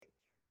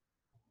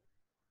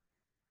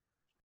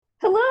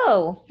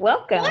Hello,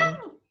 welcome. Hello.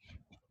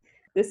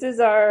 This is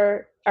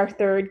our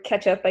third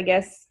catch up, I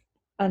guess,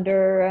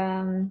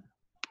 under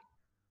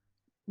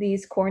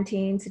these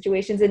quarantine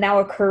situations, and now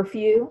a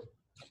curfew.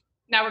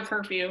 Now we're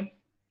curfew.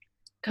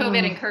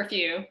 COVID and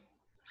curfew.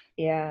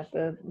 Yeah,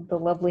 the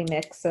lovely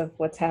mix of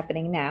what's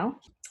happening now.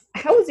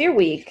 How was your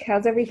week?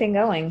 How's everything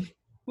going?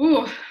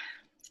 Ooh,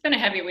 it's been a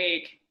heavy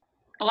week.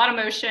 A lot of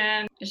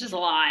motion. It's just a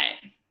lot.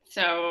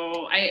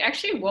 So I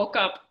actually woke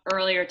up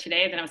earlier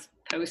today than I was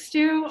supposed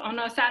to on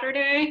a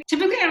Saturday.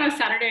 Typically on a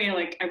Saturday,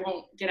 I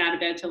won't get out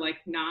of bed till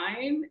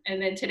 9. And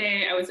then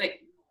today I was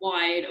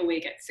wide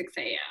awake at 6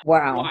 a.m.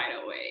 Wow. Wide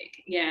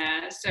awake.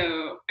 Yeah.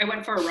 So I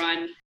went for a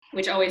run,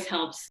 which always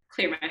helps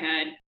clear my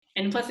head.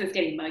 And plus it's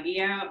getting muggy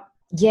out.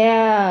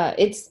 Yeah,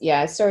 it's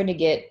starting to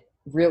get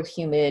real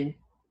humid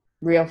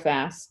real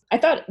fast. I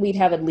thought we'd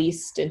have at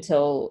least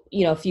until,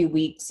 a few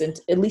weeks, and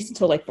at least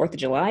until 4th of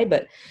July,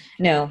 but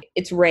no,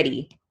 it's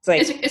ready.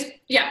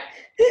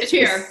 It's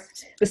here.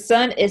 The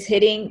sun is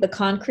hitting the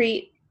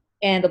concrete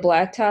and the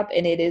blacktop,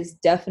 and it is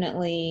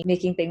definitely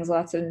making things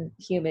lots of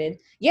humid.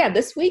 Yeah,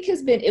 this week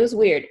it was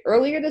weird.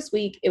 Earlier this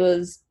week, it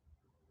was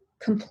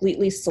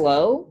completely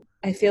slow.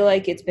 I feel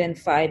like it's been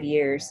 5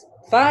 years.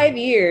 5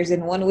 years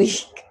in 1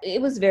 week.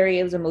 It was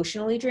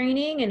emotionally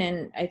draining, and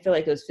then I feel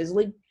like it was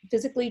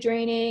physically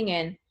draining,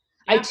 and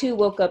yeah. I too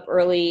woke up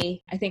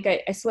early. I think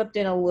I slept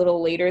in a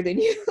little later than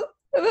you.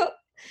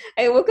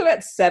 I woke up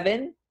at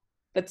 7,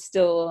 but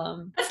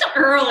still that's still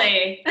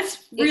early.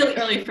 That's really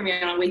early for me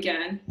on a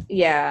weekend.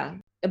 Yeah,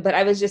 but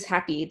I was just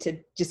happy to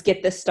just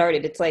get this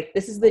started. It's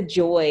this is the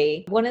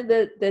joy, one of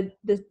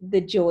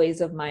the joys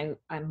of my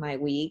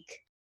week.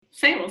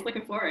 Same. I was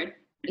looking forward.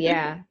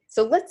 Yeah,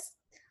 so let's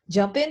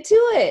jump into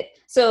it.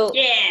 So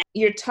yeah,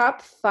 your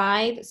top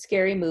 5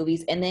 scary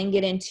movies, and then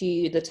get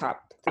into the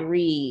top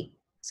 3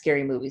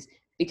 scary movies,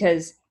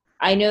 because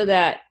I know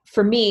that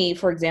for me,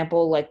 for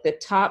example, the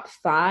top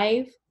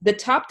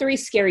 3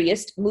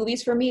 scariest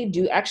movies for me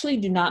do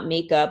not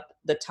make up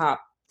the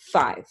top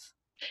 5.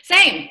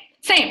 Same.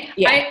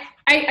 Yeah.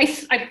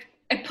 I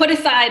put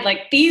aside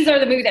these are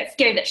the movies that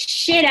scared the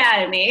shit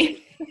out of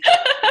me.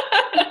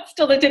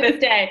 Still to this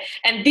day,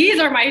 and these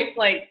are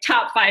my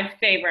top 5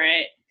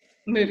 favorite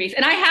movies,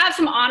 and I have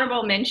some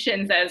honorable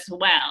mentions as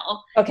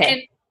well. Okay.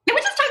 And can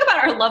we just talk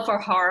about our love for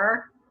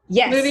horror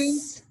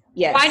movies?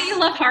 Yes. Why do you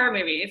love horror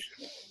movies?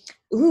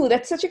 Ooh,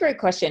 that's such a great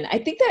question. I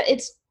think that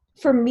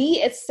for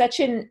me, it's such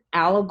an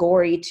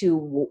allegory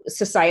to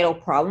societal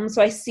problems.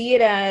 So I see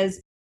it as,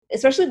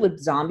 especially with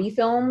zombie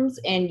films,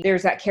 and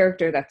there's that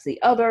character that's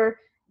the other.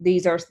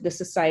 These are the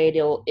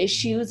societal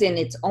issues, and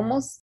it's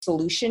almost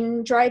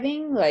solution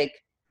driving.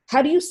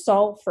 How do you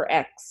solve for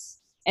X?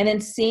 And then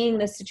seeing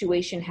the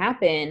situation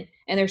happen,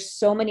 and there's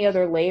so many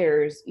other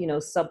layers,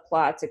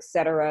 subplots,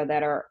 etc.,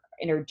 that are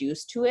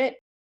introduced to it.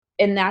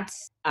 And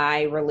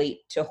I relate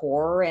to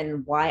horror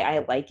and why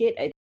I like it.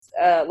 It's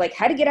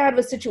how to get out of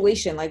a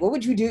situation. What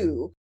would you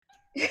do?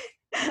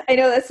 I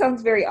know that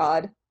sounds very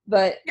odd,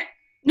 but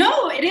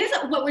no, it is.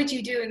 What would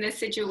you do in this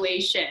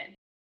situation?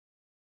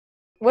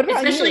 What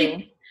about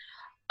you?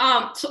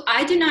 So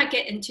I did not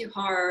get into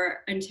horror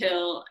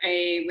until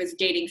I was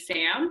dating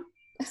Sam.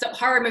 So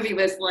horror movie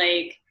was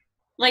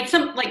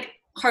some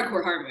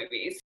hardcore horror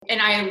movies. And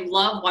I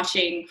love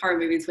watching horror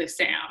movies with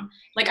Sam.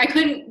 I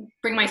couldn't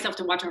bring myself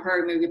to watch a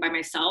horror movie by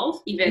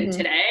myself, even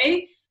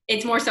today.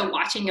 It's more so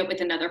watching it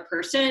with another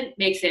person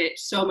makes it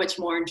so much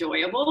more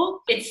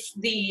enjoyable. It's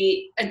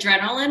the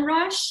adrenaline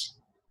rush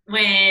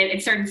when in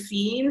certain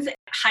scenes,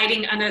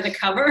 hiding under the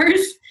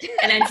covers,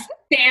 and then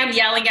Sam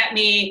yelling at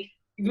me,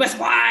 "You must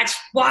watch."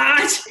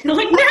 And I'm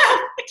like, no,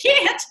 I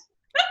can't.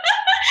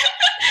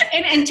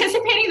 And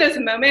anticipating those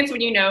moments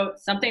when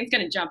something's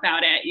going to jump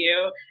out at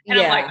you. And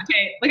I'm like,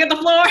 okay, look at the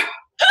floor.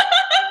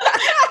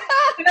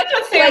 And that's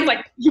what Sam's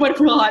you want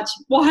to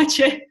watch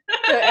it.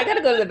 I got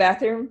to go to the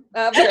bathroom.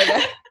 And well,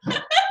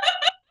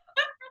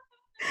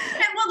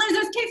 there's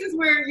those cases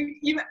where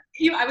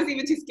I was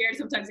even too scared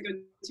sometimes to go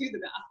to the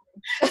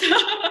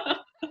bathroom.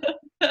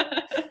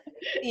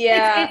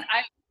 Yeah.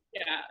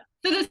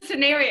 So the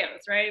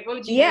scenarios, right? What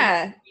would you do?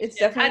 Yeah, it's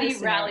definitely. How do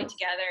you rally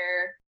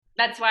together?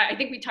 That's why I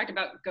think we talked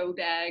about go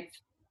bags.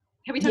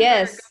 Have we talked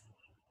about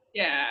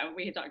Yeah,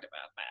 we had talked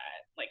about that.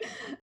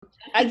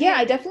 Yeah,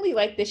 I definitely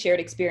like the shared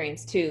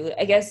experience too.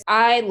 I guess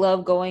I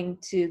love going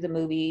to the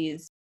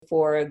movies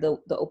for the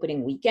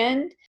opening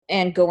weekend,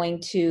 and going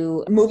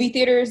to movie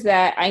theaters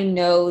that I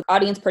know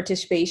audience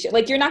participation,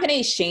 you're not going to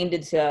be shamed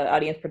into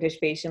audience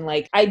participation.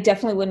 I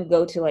definitely wouldn't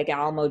go to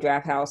Alamo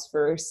Drafthouse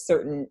for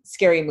certain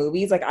scary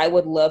movies. I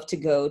would love to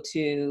go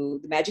to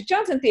the Magic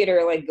Johnson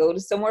Theater, go to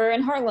somewhere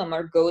in Harlem,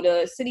 or go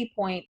to City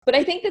Point. But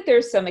I think that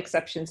there's some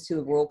exceptions to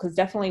the rule, because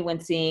definitely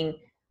when seeing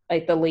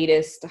the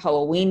latest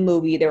Halloween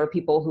movie, there are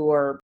people who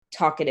are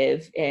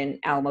talkative in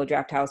Alamo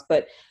Drafthouse,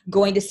 but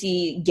going to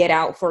see Get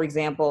Out, for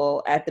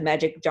example, at the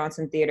Magic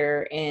Johnson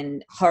Theater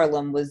in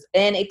Harlem was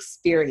an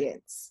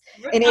experience.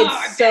 And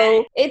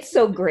it's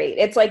so great.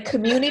 It's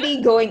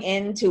community going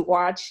in to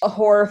watch a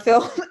horror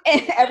film,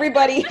 and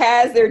everybody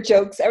has their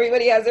jokes.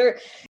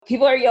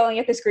 People are yelling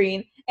at the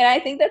screen, And I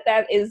think that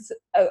that is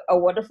a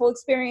wonderful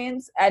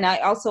experience. And I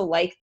also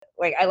like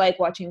I like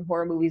watching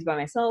horror movies by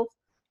myself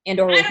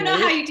and or I with don't know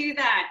how Nate. you do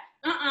that.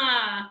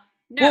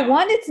 Well, No.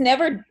 one, it's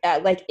never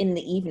like in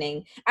the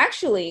evening.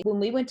 Actually, when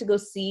we went to go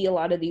see a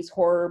lot of these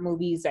horror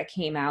movies that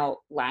came out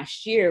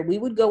last year, we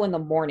would go in the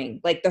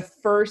morning, like the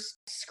first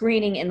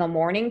screening in the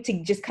morning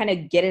to just kind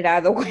of get it out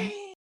of the way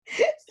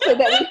so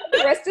that we have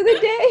the rest of the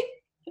day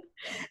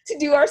to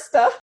do our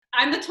stuff.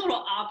 I'm the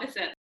total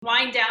opposite.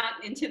 Wind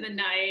down into the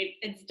night.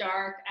 It's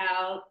dark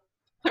out.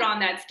 Put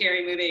on that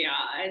scary movie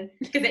on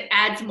because it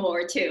adds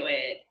more to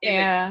it.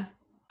 Yeah.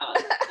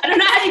 I don't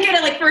know how you get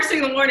it like first thing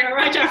in the morning or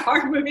watch a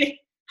horror movie.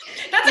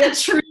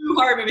 That's a true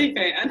horror movie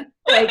fan.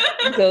 Like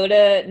go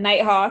to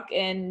Nighthawk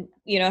and,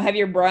 you know, have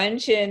your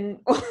brunch and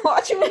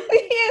watch a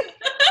movie.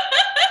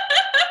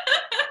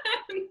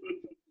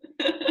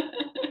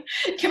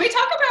 Can we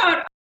talk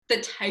about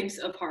the types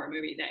of horror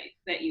movie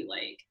that you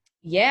like?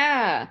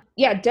 Yeah.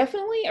 Yeah,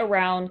 definitely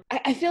around.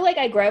 I feel like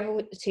I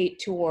gravitate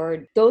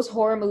toward those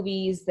horror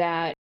movies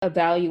that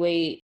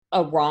evaluate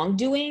a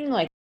wrongdoing.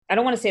 Like, I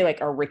don't want to say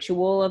like a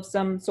ritual of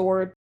some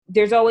sort.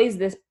 There's always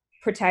this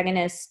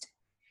protagonist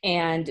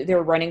and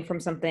they're running from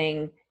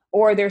something,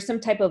 or there's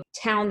some type of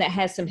town that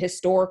has some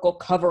historical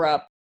cover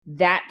up.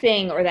 That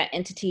thing or that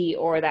entity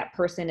or that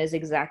person is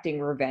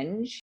exacting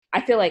revenge.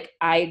 I feel like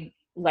I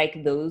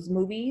like those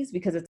movies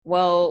because it's,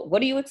 well,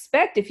 what do you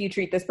expect if you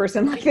treat this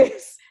person like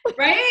this?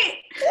 Right?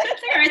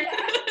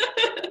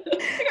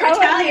 How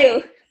about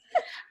you?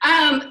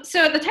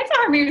 So the types of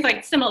horror movies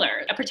like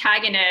similar. A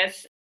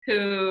protagonist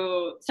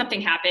who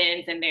something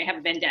happens and they have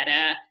a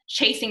vendetta.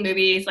 Chasing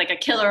movies like a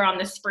killer on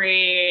the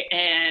spree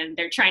and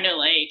they're trying to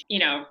like, you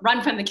know,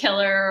 run from the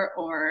killer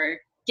or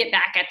get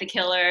back at the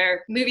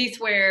killer. Movies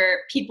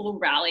where people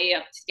rally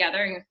up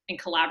together and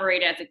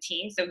collaborate as a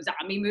team. So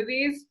zombie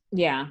movies.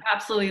 Yeah.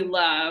 Absolutely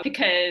love,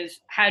 because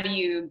how do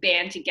you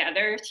band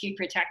together to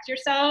protect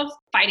yourselves,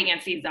 fight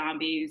against these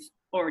zombies,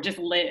 or just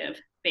live,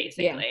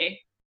 basically. Yeah.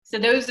 So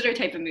those are the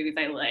type of movies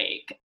I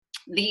like.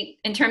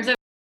 In terms of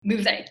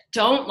movies I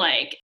don't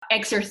like,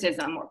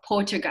 exorcism or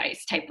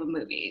poltergeist type of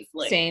movies.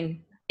 Like,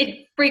 same.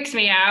 It freaks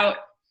me out.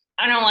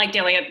 I don't like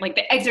dealing with like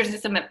the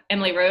exorcism of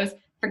Emily Rose.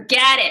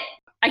 Forget it.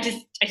 I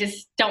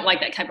just don't like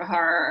that type of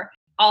horror.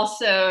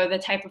 Also, the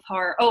type of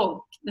horror.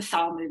 Oh, the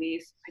Saw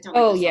movies. I don't.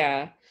 Oh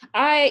yeah,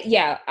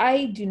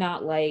 I do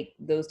not like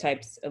those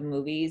types of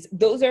movies.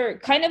 Those are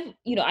kind of,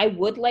 you know, I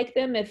would like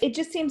them if it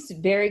just seems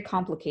very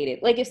complicated.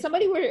 Like if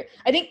somebody were,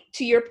 I think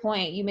to your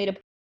point, you made a.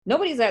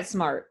 Nobody's that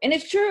smart, and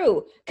it's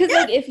true because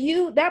like if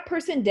that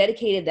person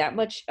dedicated that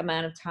much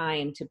amount of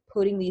time to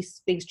putting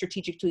these things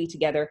strategically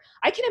together,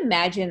 I can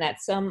imagine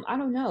that some, I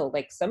don't know,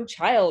 like some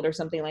child or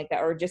something like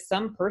that, or just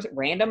some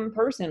random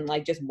person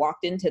like just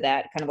walked into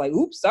that kind of like,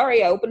 oops,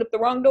 sorry, I opened up the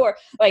wrong door,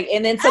 like,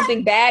 and then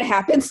something bad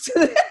happens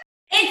to them.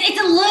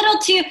 It's a little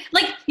too,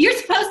 like, you're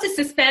supposed to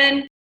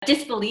suspend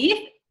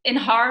disbelief in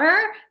horror,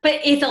 but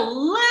it's a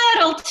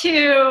little,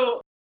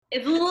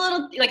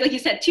 like you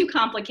said, too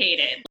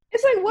complicated.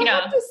 It's like, what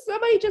if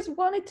somebody just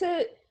wanted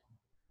to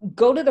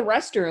go to the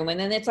restroom and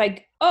then it's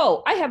like,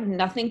 oh, I have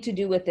nothing to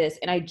do with this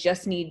and I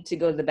just need to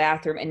go to the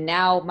bathroom and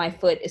now my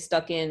foot is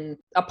stuck in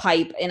a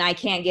pipe and I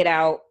can't get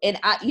out and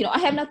I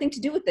have nothing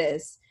to do with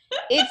this.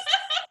 It's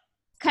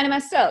kind of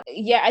messed up.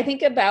 Yeah, I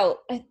think about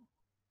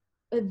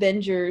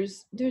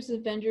Avengers. There's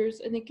Avengers.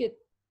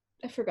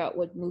 I forgot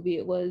what movie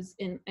it was,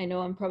 and I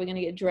know I'm probably going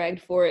to get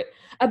dragged for it,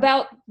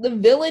 about the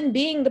villain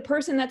being the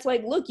person that's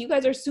like, look, you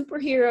guys are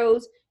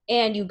superheroes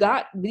and you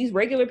got these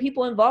regular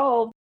people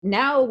involved.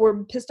 Now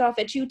we're pissed off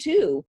at you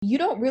too. You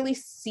don't really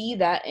see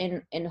that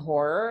in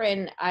horror,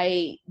 and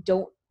I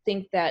don't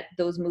think that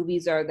those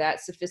movies are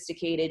that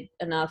sophisticated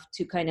enough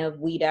to kind of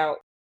weed out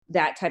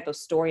that type of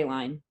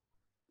storyline.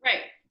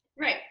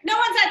 Right. No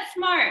one's that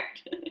smart.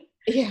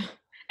 Yeah.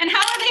 And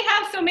how do they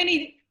have so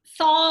many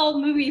Saw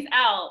movies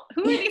out?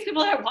 Who are these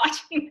people that are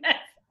watching this?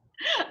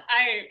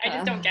 I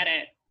just don't get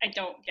it. I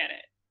don't get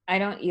it. I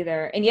don't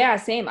either. And yeah,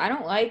 same. I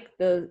don't like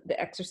the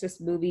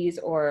Exorcist movies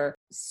or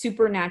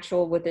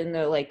supernatural within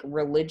the like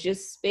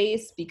religious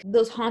space, because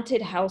those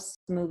haunted house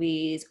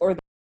movies or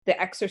the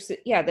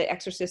Exorcist, the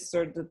Exorcists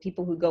or the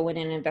people who go in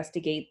and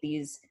investigate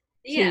these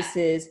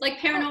cases. Like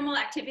Paranormal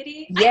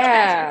Activity.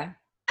 Yeah.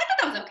 I thought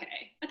that was okay.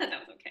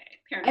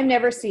 I've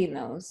never seen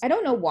those. I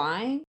don't know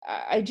why.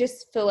 I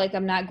just feel like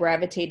I'm not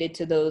gravitated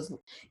to those.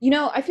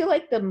 I feel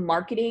like the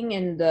marketing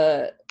and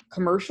the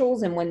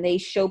commercials and when they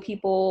show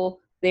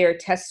people their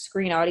test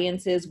screen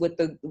audiences with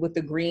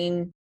the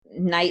green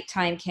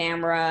nighttime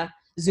camera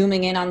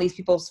zooming in on these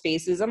people's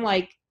faces, I'm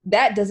like,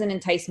 that doesn't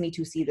entice me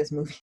to see this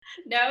movie.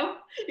 No?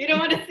 You don't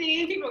want to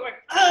see people going,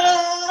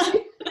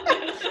 oh!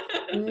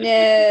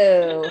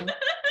 No.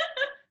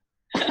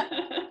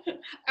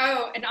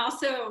 Oh, and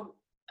also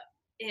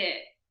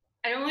It.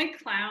 I don't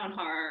like clown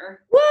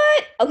horror.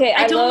 What? Okay,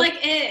 I don't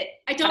like It.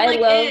 I don't like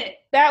It.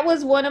 That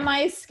was one of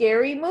my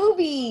scary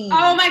movies.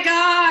 Oh my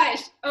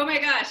gosh.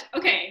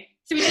 Okay.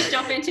 So we just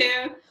jump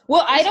into.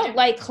 Well, I don't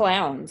like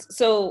clowns.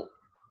 So,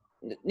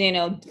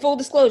 full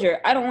disclosure,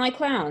 I don't like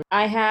clowns.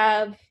 I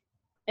have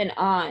an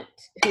aunt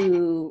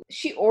who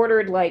she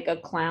ordered like a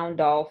clown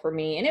doll for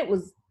me, and it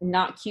was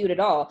not cute at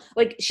all.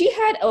 Like she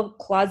had a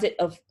closet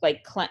of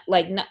like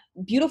not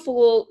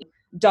beautiful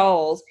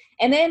dolls,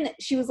 and then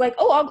she was like,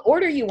 "Oh, I'll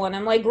order you one."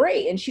 I'm like,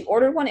 "Great!" And she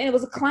ordered one, and it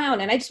was a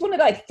clown, and I just wanted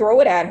to like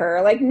throw it at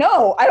her. Like,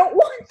 no, I don't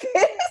want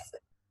this.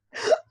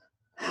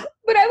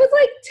 But I was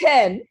like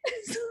 10.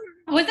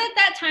 Was it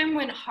that time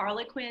when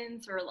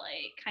Harlequins were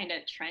like kind of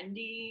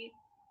trendy?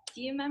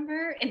 Do you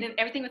remember? And then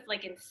everything was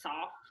like in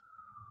soft,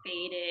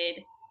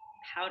 faded,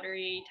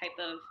 powdery type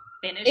of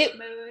finish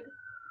mode.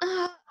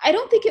 I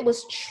don't think it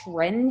was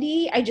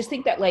trendy. I just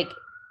think that like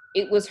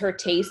it was her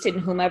taste,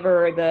 and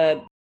whomever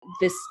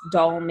this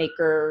doll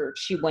maker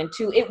she went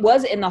to, it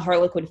was in the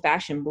Harlequin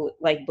fashion,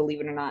 like,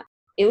 believe it or not.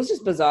 It was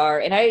just bizarre.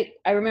 And I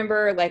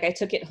remember like I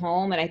took it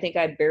home, and I think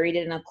I buried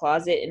it in a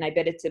closet, and I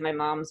bet it's in my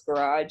mom's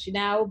garage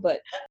now. But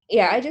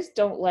yeah, I just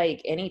don't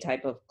like any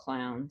type of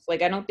clowns.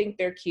 Like, I don't think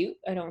they're cute.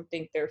 I don't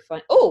think they're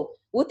fun. Oh,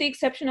 with the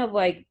exception of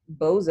like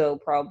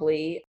Bozo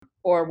probably,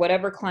 or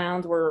whatever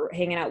clowns were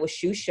hanging out with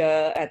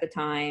Shusha at the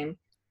time.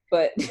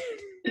 But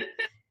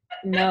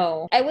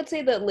no, I would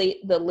say the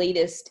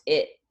latest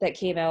It that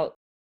came out,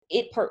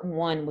 It Part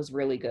 1, was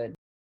really good.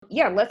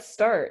 Yeah, let's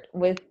start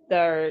with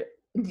our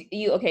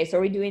okay, so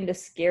are we doing the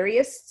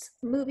scariest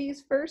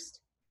movies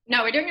first?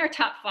 No, we're doing our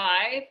top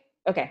 5.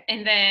 Okay.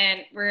 And then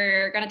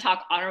we're going to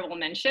talk honorable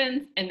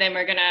mentions, and then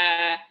we're going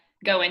to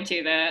go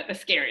into the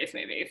scariest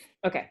movies.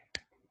 Okay.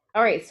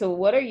 All right, so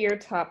what are your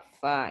top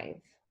 5?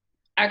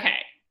 Okay.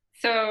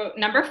 So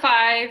number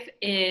 5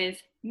 is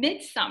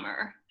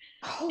Midsummer.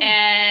 Oh.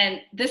 And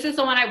this is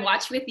the one I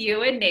watched with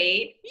you and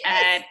Nate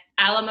at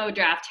Alamo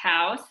Draft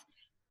House.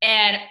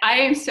 And I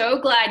am so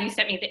glad you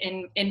sent me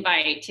the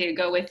invite to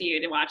go with you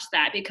to watch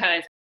that,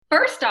 because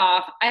first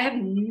off, I have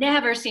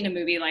never seen a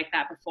movie like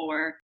that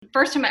before.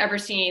 First time I've ever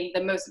seen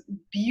the most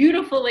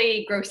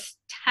beautifully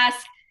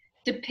grotesque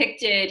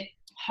depicted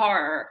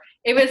horror.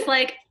 It was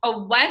like a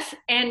Wes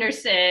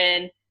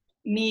Anderson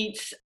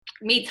meets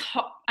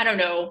I don't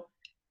know,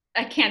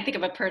 I can't think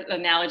of an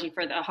analogy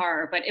for the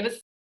horror, but it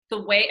was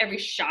the way every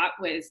shot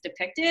was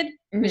depicted,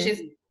 which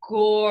is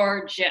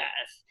gorgeous.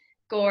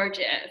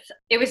 Gorgeous.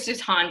 It was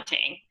just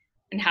haunting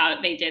in how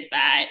they did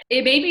that.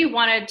 It made me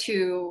wanted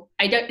to,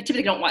 I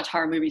typically don't watch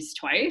horror movies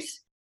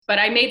twice, but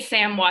I made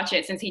Sam watch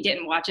it since he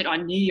didn't watch it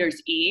on New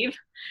Year's Eve.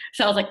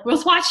 So I was like,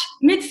 let's watch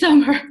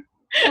Midsummer.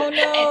 Oh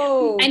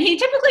no. And he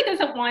typically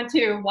doesn't want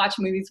to watch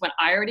movies when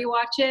I already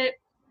watch it.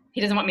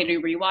 He doesn't want me to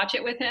rewatch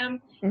it with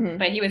him,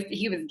 but he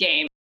was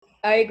game.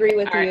 I agree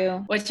with All you.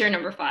 Right. What's your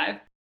number 5?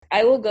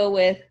 I will go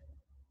with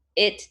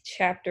It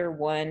Chapter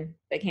 1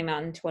 that came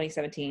out in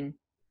 2017.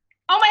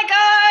 Oh my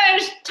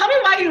gosh! Tell me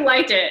why you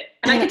liked it.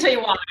 And I can tell you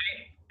why.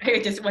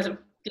 I just wasn't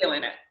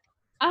feeling it.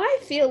 I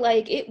feel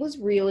like it was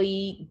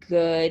really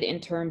good in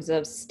terms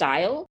of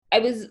style. I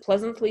was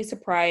pleasantly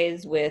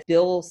surprised with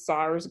Bill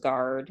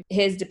Skarsgård.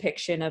 His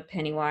depiction of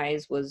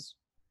Pennywise was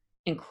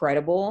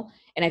incredible.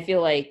 And I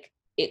feel like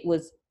it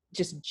was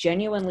just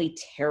genuinely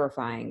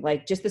terrifying.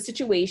 Like, just the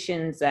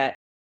situations that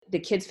the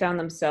kids found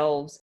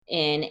themselves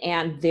in,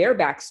 and their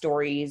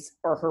backstories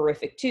are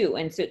horrific too.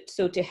 And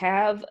so to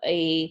have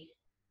a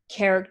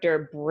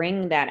character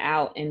bring that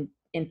out and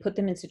put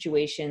them in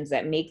situations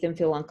that make them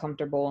feel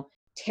uncomfortable,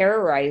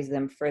 terrorize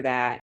them for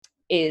that,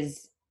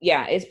 is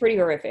pretty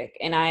horrific.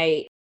 And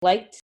I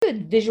liked the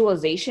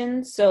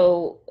visualization.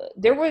 So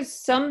there was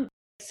some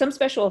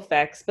special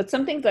effects, but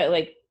some things that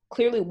like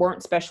clearly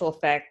weren't special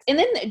effects. And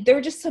then there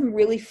were just some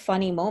really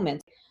funny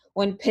moments.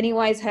 When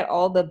Pennywise had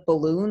all the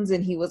balloons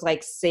and he was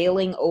like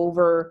sailing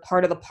over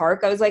part of the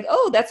park, I was like,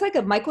 oh, that's like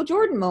a Michael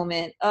Jordan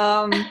moment.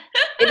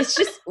 It's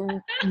just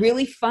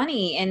really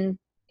funny, and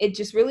it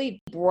just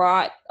really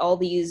brought all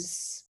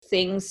these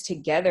things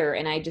together,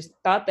 and I just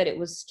thought that it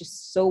was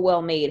just so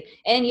well made.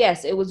 And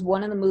yes, it was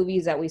one of the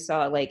movies that we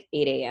saw at like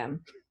 8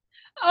 a.m.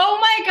 Oh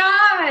my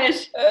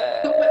gosh!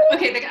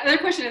 Okay, the other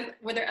question is,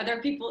 were there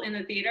other people in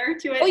the theater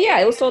to it? Oh yeah,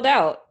 it was sold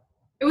out.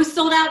 It was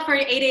sold out for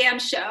an 8 a.m.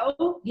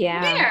 show?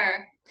 Yeah.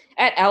 Where?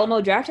 At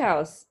Alamo Draft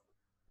House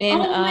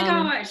in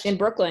in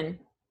Brooklyn.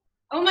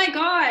 Oh my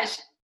gosh.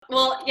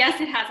 Well,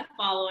 yes, it has a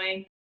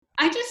following.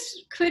 I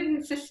just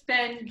couldn't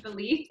suspend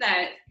belief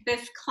that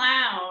this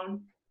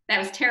clown that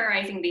was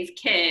terrorizing these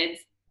kids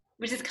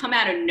would just come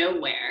out of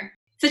nowhere.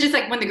 So just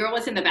like when the girl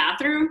was in the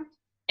bathroom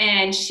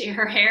and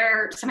her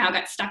hair somehow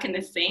got stuck in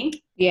the sink.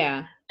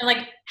 Yeah. And like,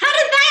 how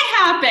did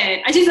that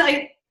happen? I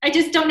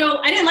just don't know.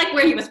 I didn't like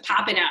where he was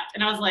popping up.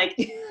 And I was like,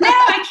 no,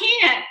 I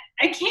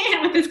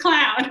can't with this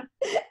clown.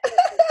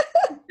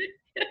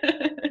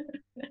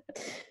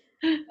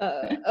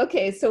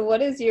 Okay, so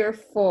what is your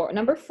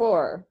number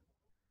 4?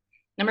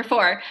 Number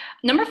four.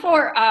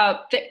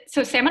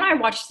 So Sam and I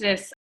watched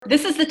this.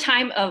 This is the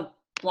time of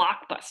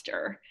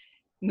Blockbuster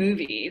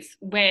movies,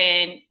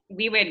 when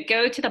we would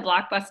go to the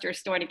Blockbuster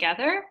store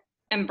together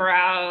and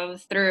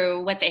browse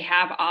through what they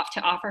have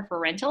to offer for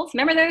rentals.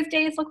 Remember those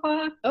days,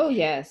 Lacroix? Oh,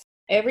 yes.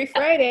 Every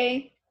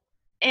Friday.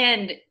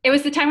 And it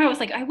was the time I was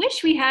like, I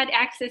wish we had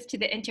access to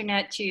the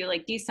internet to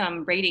like do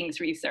some ratings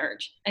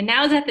research. And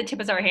now is at the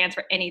tip of our hands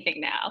for anything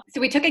now. So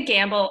we took a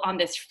gamble on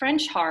this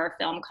French horror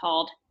film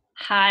called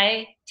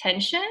High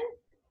Tension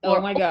Oh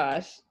or my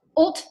gosh.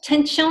 Haute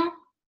Tension.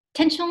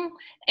 Tension.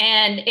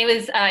 And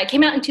it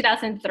came out in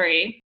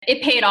 2003.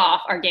 It paid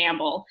off our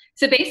gamble.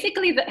 So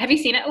basically, have you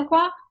seen it,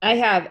 Lacroix? I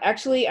have.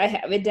 Actually, I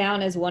have it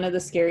down as one of the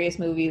scariest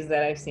movies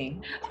that I've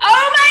seen.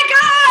 Oh my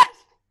God!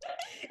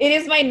 It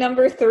is my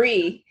number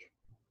 3.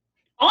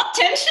 Haute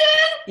Tension?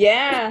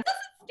 Yeah.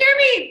 Scare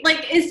me.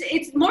 Like,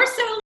 it's more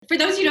so, for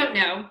those who don't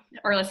know,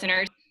 or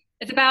listeners,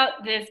 it's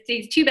about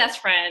these two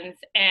best friends,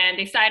 and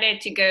they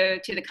decided to go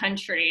to the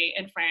country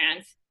in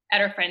France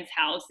at her friend's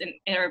house, in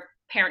her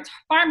parents'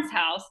 farm's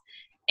house.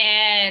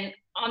 And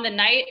on the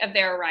night of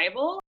their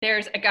arrival,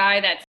 there's a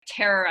guy that's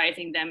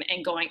terrorizing them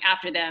and going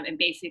after them and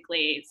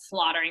basically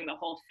slaughtering the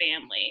whole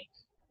family.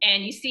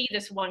 And you see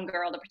this one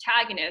girl, the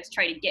protagonist,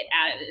 try to get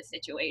out of this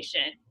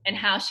situation. And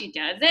how she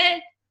does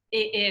it,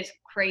 it is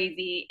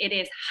crazy. It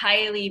is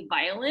highly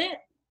violent.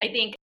 I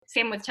think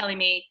Sam was telling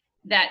me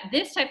that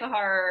this type of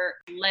horror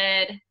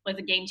was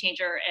a game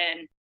changer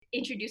and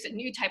introduced a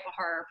new type of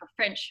horror for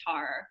French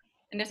horror.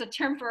 And there's a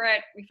term for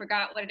it. We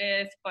forgot what it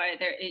is, but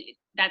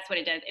that's what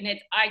it does. And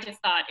I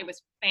just thought it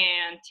was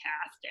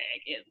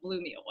fantastic. It blew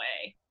me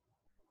away.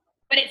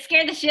 But it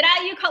scared the shit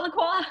out of you,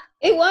 Lacroix?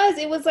 It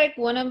was like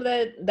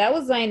that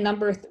was my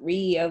number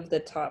 3 of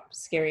the top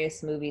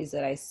scariest movies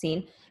that I've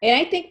seen. And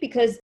I think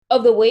because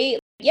of the way,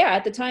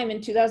 at the time in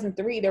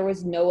 2003, there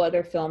was no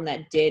other film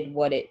that did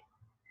what it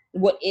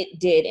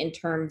did in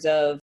terms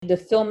of the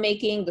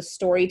filmmaking, the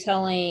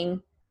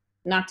storytelling,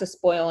 not to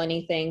spoil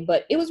anything,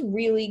 but it was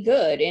really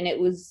good. And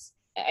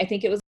I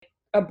think it was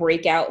a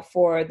breakout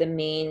for the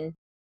main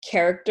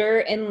character.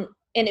 And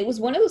it was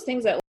one of those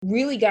things that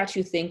really got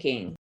you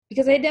thinking,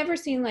 because I had never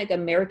seen like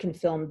American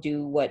film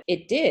do what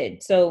it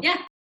did. So yeah,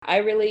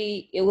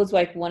 it was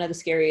like one of the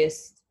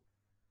scariest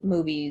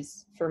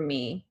movies for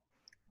me.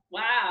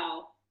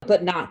 Wow.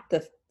 But not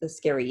the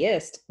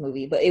scariest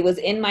movie, but it was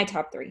in my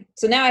top 3.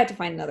 So now I have to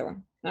find another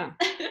one. Oh.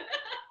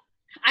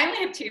 I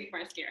only have 2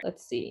 more scary.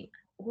 Let's see.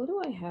 What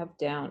do I have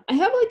down? I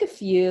have like a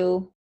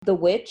few. The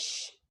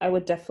Witch, I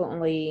would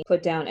definitely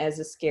put down as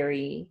a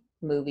scary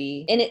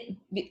movie. And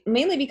it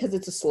mainly because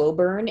it's a slow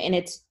burn, and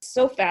it's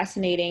so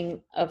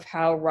fascinating of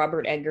how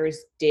Robert Eggers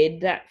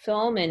did that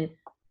film and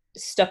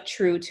stuck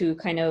true to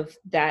kind of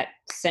that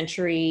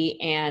century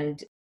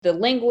and the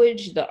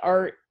language, the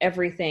art,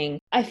 everything.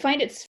 I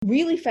find it's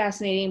really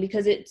fascinating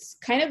because it's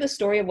kind of the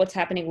story of what's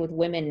happening with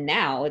women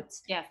now.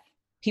 It's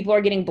people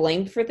are getting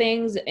blamed for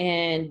things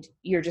and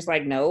you're just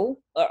like, no,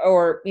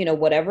 or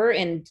whatever.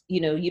 And,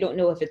 you don't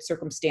know if it's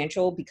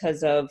circumstantial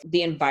because of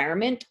the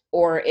environment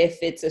or if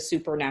it's a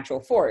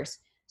supernatural force.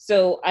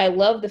 So I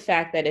love the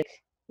fact that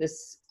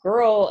this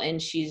girl and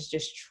she's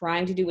just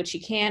trying to do what she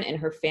can and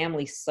her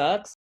family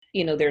sucks.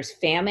 There's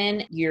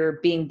famine, you're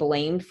being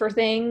blamed for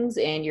things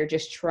and you're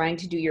just trying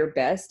to do your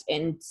best.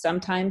 And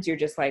sometimes you're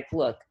just like,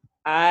 look,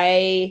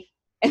 I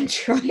am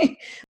trying,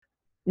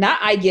 not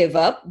I give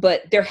up,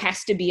 but there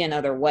has to be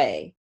another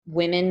way.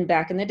 Women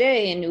back in the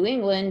day in New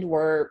England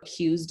were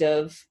accused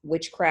of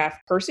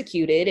witchcraft,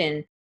 persecuted.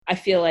 And I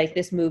feel like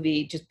this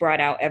movie just brought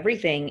out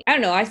everything. I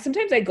don't know.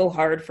 Sometimes I go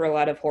hard for a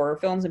lot of horror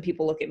films and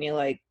people look at me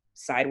like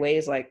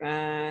sideways, like,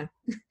 like,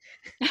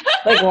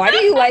 why do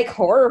you like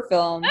horror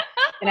film?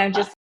 And I'm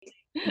just,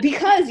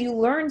 because you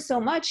learn so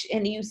much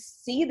and you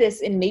see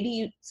this, and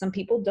maybe some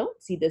people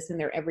don't see this in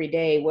their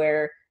everyday,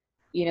 where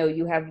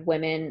you have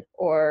women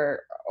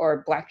or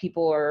Black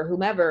people or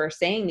whomever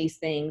saying these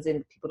things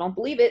and people don't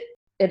believe it,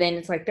 and then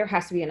it's like there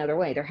has to be another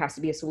way, there has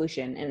to be a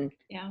solution. And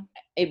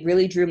it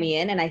really drew me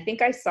in. And I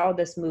think I saw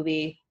this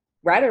movie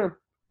rather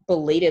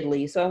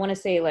belatedly, so I want to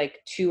say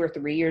like 2 or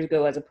 3 years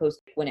ago, as opposed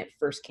to when it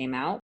first came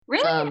out.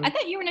 Really? I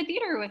thought you were in a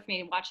theater with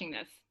me watching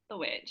this, The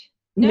Witch.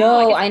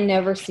 No, I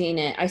never seen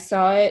it. I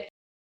saw it.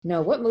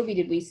 No, what movie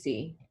did we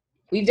see?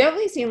 We've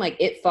definitely seen like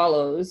It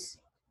Follows.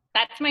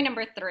 That's my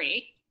number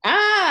 3.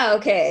 Ah,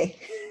 okay.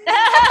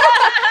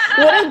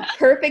 What a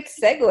perfect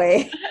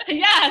segue.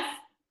 Yes.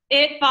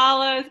 It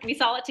Follows. We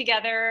saw it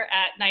together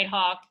at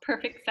Nighthawk.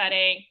 Perfect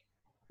setting.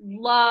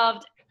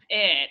 Loved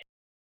it.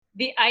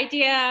 The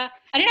idea,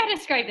 I don't know how to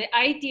describe the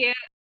idea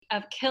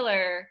of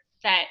killer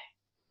that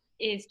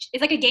is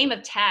like a game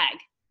of tag.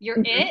 You're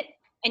it,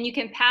 and you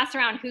can pass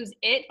around who's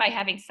it by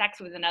having sex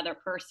with another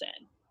person.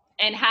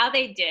 And how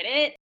they did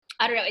it,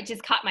 I don't know, it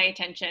just caught my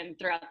attention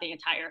throughout the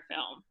entire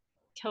film.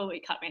 Totally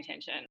caught my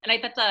attention. And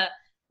I thought the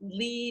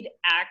lead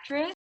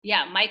actress,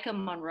 Micah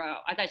Monroe,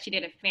 I thought she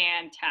did a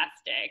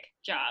fantastic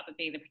job of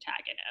being the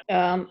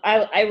protagonist.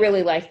 I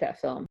really like that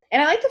film.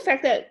 And I like the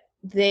fact that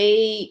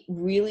they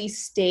really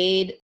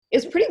stayed, it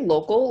was pretty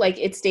local. Like,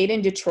 it stayed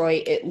in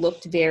Detroit. It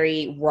looked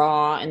very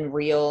raw and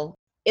real.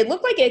 It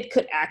looked like it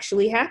could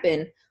actually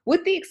happen,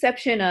 with the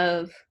exception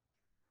of,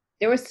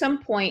 there was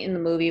some point in the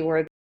movie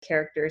where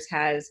characters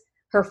has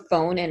her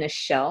phone in a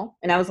shell,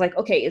 and I was like,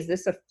 okay, is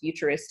this a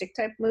futuristic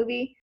type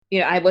movie?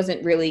 I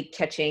wasn't really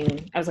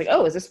catching. I was like,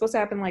 oh, is this supposed to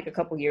happen like a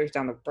couple years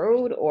down the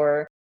road,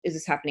 or is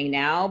this happening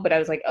now? But I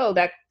was like, oh,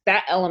 that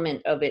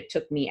element of it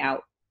took me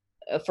out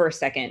for a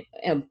second,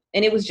 and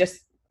it was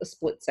just a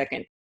split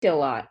second.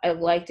 I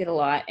liked it a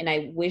lot, and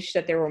I wish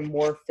that there were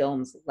more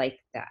films like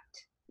that.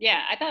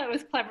 Yeah, I thought it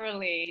was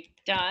cleverly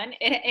done.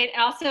 It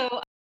also,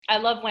 I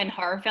love when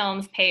horror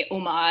films pay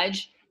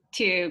homage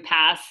to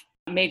past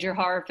major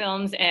horror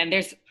films, and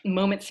there's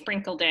moments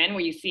sprinkled in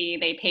where you see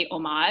they pay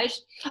homage.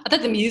 I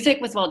thought the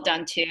music was well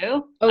done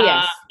too. Oh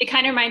yes, it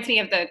kind of reminds me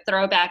of the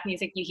throwback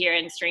music you hear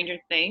in Stranger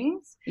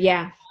Things.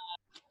 Yeah,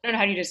 I don't know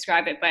how to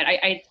describe it, but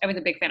I was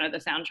a big fan of the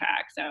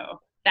soundtrack, so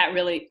that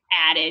really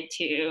added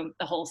to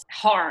the whole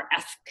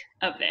horror-esque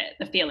of it,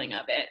 the feeling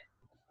of it.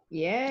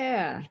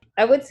 Yeah.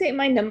 I would say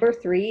my number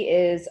 3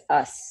 is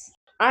Us.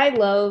 I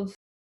love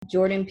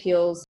Jordan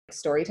Peele's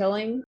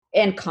storytelling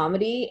and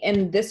comedy.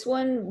 And this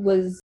one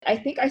was, I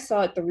think I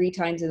saw it 3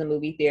 times in the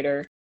movie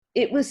theater.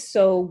 It was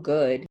so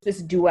good.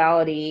 This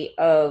duality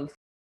of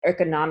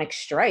economic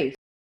strife.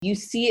 You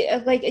see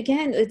it like,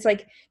 again, it's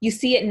like you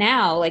see it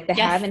now, like the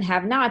have and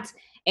have nots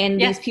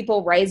and these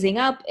people rising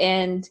up.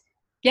 And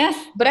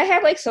but I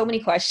had like so many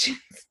questions.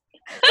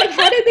 Like,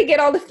 how did they get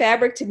all the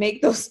fabric to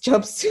make those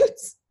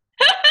jumpsuits?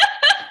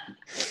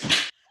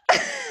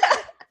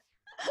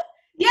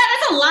 Yeah,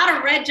 that's a lot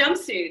of red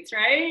jumpsuits,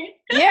 right?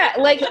 Yeah,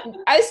 like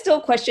I still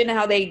question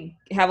how they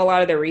have a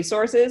lot of their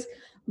resources,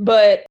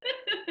 but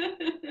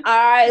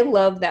I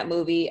love that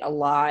movie a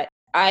lot.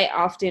 I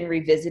often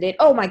revisit it.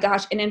 Oh my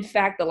gosh. And in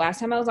fact, the last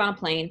time I was on a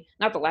plane,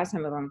 not the last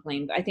time I was on a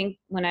plane, but I think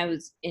when I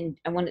was in,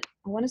 I want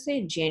to say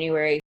in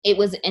January, it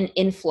was an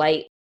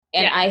in-flight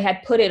and I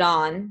had put it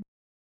on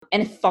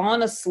and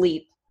fallen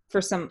asleep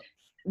for some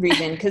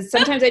reason. Because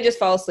sometimes I just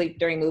fall asleep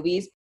during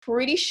movies.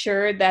 Pretty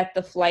sure that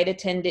the flight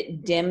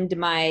attendant dimmed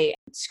my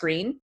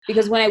screen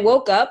because when I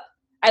woke up,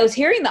 I was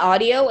hearing the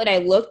audio and I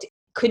looked,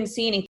 couldn't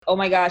see anything. Oh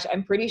my gosh,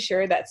 I'm pretty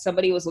sure that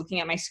somebody was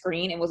looking at my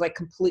screen and was like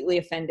completely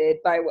offended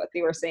by what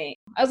they were saying.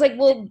 I was like,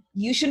 well,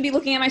 you shouldn't be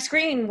looking at my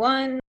screen.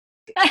 One,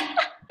 I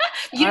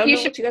don't know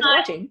what you guys are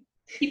watching.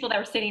 People that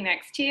were sitting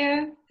next to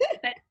you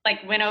that like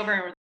went over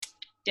and were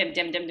dim,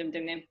 dim, dim, dim,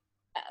 dim, dim.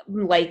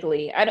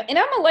 Likely. And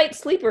I'm a light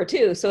sleeper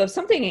too. So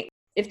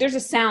if there's a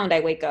sound, I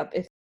wake up.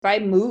 If I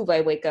move,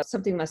 I wake up.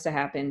 Something must have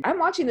happened. I'm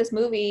watching this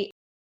movie.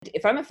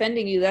 If I'm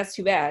offending you, that's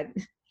too bad.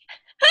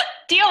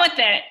 Deal with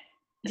it.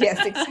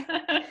 Yes,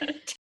 exactly.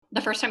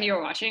 The first time you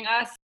were watching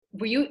Us,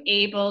 were you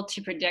able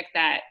to predict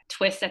that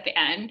twist at the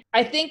end?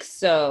 I think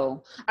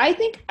so. I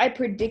think I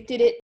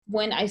predicted it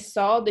when I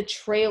saw the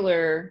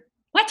trailer.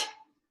 What?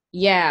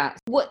 Yeah.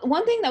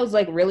 One thing that was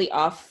like really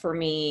off for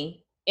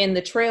me in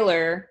the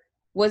trailer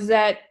was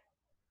that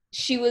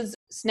she was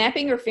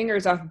snapping her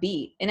fingers off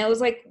beat. And I was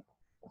like,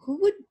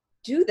 who would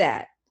do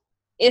that?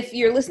 If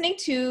you're listening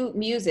to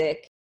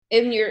music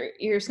and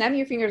you're snapping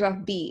your fingers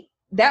off beat,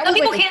 that some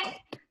was people like can't.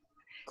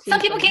 Some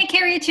people can't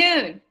carry a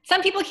tune.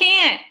 Some people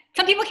can't.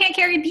 Some people can't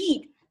carry a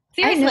beat.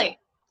 Seriously.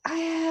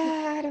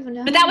 I don't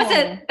know. But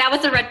that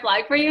was a red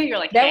flag for you. You're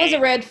like, that was a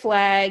red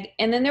flag.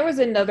 And then there was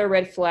another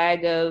red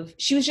flag of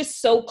she was just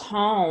so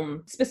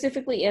calm,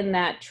 specifically in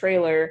that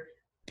trailer.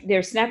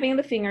 They're snapping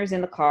the fingers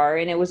in the car,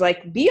 and it was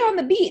like, be on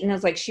the beat. And I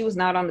was like, she was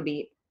not on the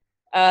beat.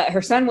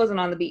 Her son wasn't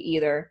on the beat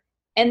either.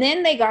 And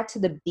then they got to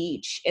the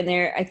beach, and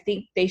I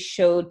think they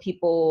showed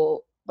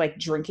people like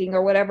drinking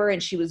or whatever,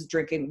 and she was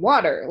drinking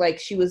water. Like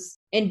she was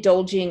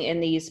indulging in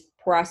these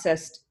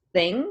processed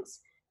things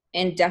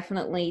and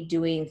definitely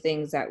doing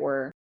things that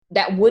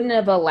wouldn't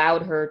have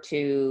allowed her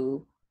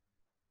to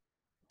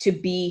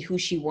be who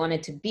she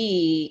wanted to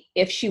be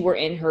if she were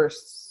in her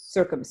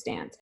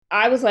circumstance.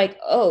 I was like,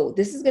 oh,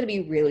 this is going to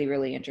be really,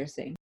 really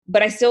interesting.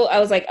 But I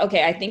was like,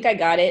 okay, I think I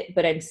got it,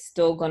 but I'm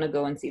still going to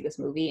go and see this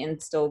movie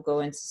and still go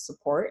into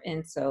support.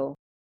 And so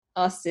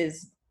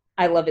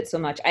I love it so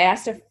much. I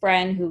asked a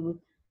friend who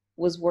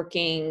was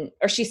working,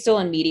 or she's still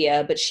in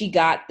media, but she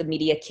got the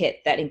media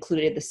kit that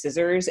included the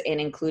scissors and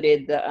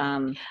included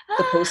the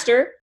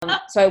poster.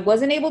 So I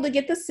wasn't able to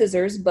get the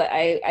scissors, but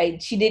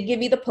she did give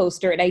me the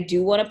poster, and I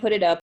do want to put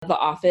it up in the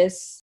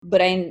office,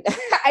 but I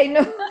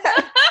know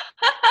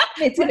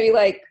it's going to be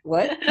like,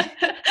 what?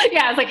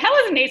 Yeah, I was like, how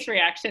was Nate's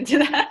reaction to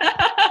that?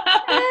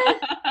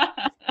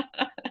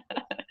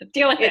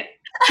 Deal with it.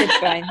 It's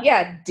fine.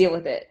 Yeah, deal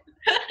with it.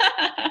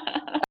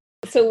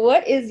 So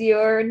what is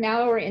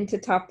now we're into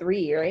top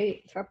 3,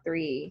 right? Top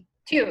 3.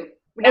 2.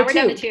 Now we're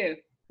down to 2.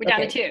 We're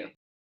down Okay. to 2.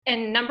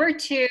 And number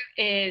 2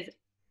 is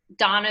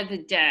Dawn of the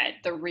Dead,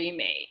 the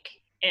remake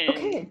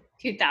in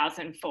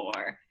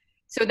 2004.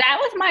 So that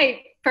was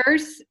my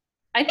first,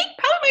 I think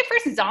probably my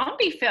first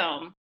zombie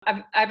film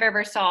I've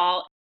ever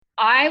saw.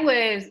 I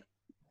was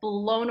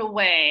blown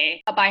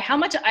away by how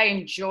much I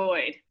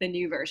enjoyed the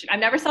new version. I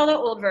never saw the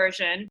old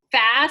version.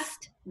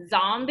 Fast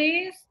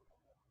zombies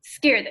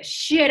scared the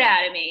shit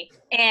out of me.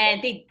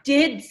 And they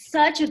did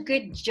such a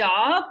good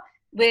job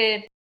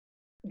with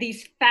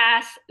these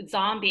fast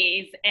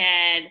zombies.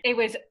 And it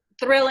was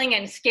thrilling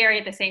and scary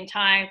at the same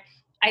time.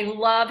 I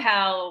love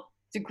how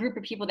It's a group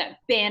of people that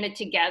banded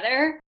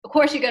together. Of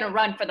course, you're going to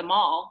run for the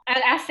mall.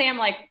 I asked Sam,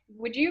 like,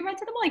 would you run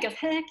to the mall? He goes,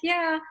 heck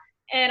yeah.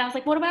 And I was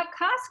like, what about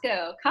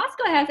Costco?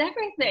 Costco has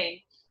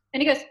everything.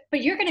 And he goes,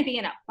 but you're going to be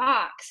in a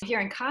box if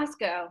you're in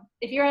Costco.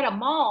 If you're at a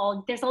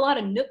mall, there's a lot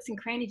of nooks and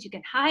crannies you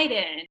can hide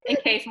in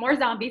case more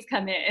zombies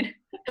come in.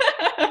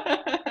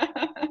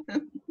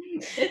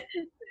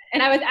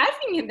 And I was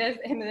asking him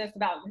this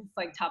about his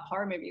like top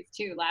horror movies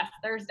too last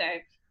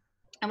Thursday.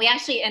 And we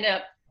actually ended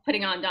up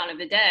putting on Dawn of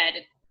the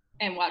Dead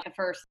and watched the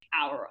first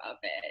hour of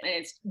it. And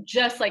it's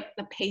just like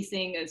the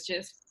pacing is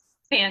just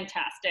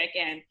fantastic.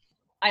 And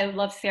I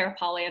love Sarah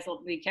Polley as the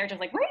lead character.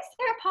 Like, where's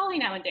Sarah Polley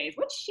nowadays?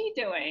 What's she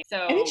doing?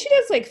 So I think she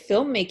does like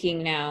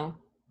filmmaking now.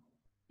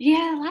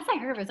 Yeah, last I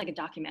heard it was like a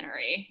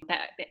documentary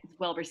that is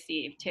well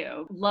received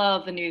too.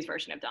 Love the news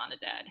version of Dawn of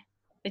the Dead,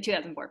 the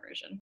 2004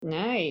 version.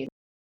 Nice.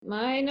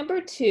 My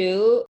number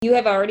 2, you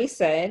have already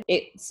said,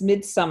 it's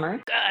Midsummer.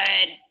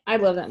 Good. I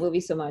love that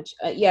movie so much.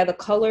 Yeah, the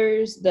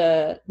colors,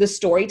 the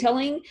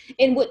storytelling.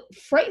 And what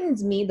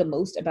frightens me the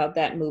most about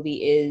that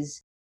movie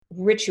is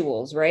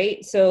rituals,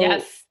 right? So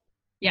yes.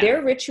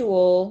 Their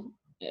ritual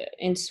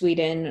in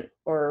Sweden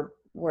or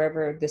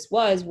wherever this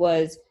was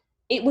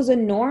it was a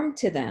norm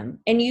to them.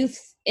 And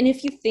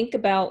if you think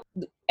about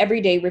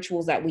everyday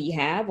rituals that we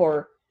have,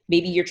 or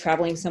maybe you're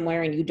traveling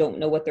somewhere and you don't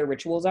know what their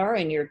rituals are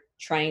and you're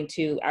trying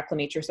to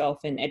acclimate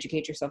yourself and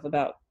educate yourself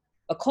about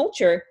a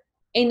culture,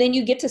 and then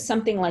you get to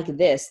something like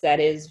this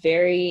that is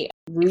very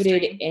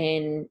rooted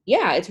in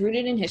it's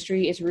rooted in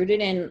history, it's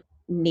rooted in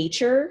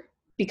nature,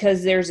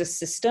 because there's a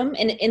system.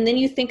 And then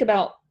you think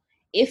about,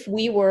 if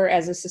we were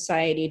as a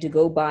society to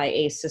go by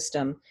a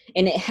system,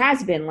 and it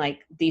has been like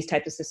these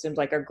types of systems,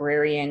 like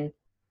agrarian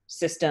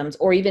systems,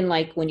 or even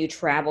like when you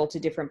travel to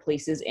different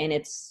places and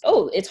it's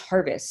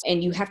harvest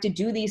and you have to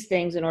do these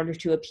things in order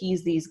to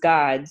appease these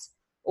gods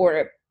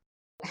or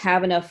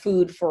have enough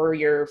food for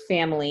your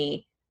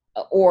family,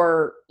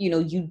 or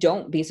you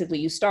don't, basically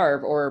you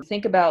starve. Or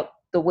think about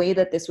the way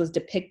that this was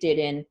depicted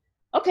in,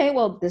 okay,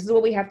 well, this is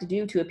what we have to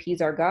do to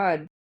appease our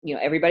god.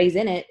 Everybody's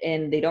in it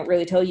and they don't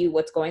really tell you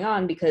what's going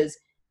on, because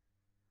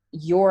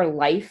your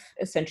life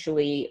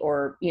essentially,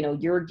 or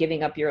you're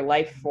giving up your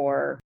life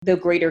for the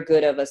greater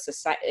good of a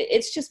society.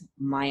 It's just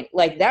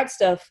like that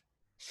stuff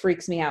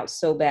freaks me out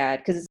so bad,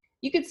 because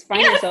you could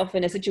find yourself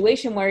in a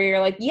situation where you're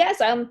like,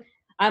 yes, I'm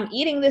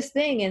eating this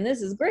thing and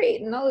this is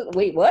great, and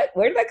wait, what,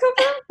 where did that come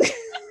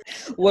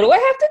from? What do I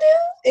have to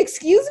do,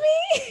 excuse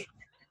me?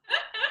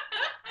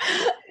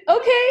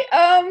 Okay.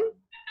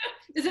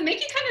 Does it make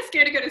you kind of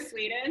scared to go to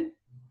Sweden?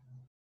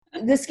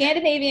 The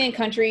Scandinavian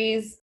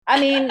countries, I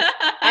mean,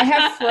 I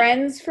have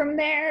friends from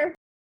there.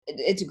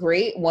 It's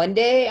great. One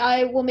day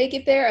I will make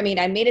it there. I mean,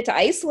 I made it to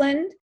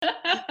Iceland.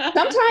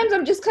 Sometimes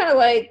I'm just kind of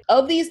like,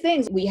 of these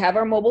things, we have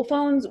our mobile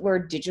phones,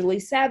 we're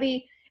digitally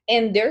savvy,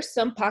 and there's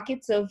some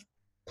pockets of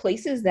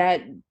places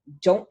that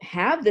don't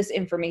have this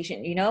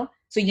information,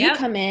 So you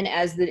come in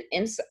as the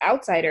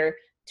outsider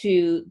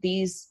to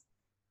these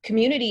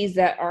communities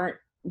that aren't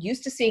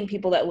used to seeing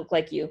people that look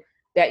like you,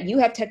 that you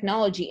have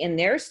technology, and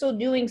they're still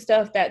doing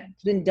stuff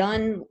that's been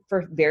done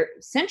for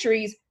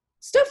centuries.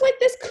 Stuff like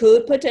this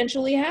could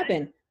potentially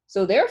happen.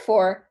 So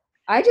therefore,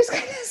 I just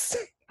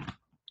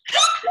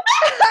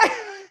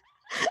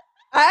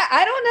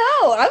I don't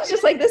know. I was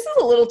just like, this is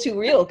a little too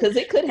real, because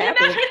it could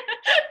happen.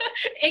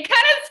 It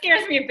kind of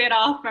scares me a bit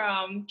off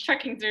from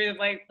trekking through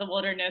like the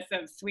wilderness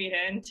of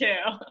Sweden too.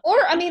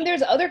 Or, I mean,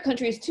 there's other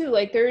countries too.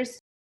 Like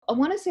I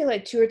want to say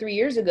like 2 or 3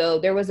 years ago,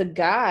 there was a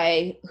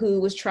guy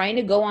who was trying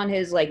to go on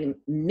his like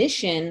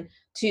mission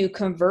to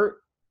convert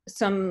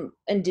some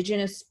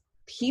indigenous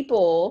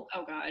people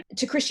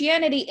to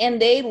Christianity,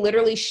 and they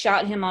literally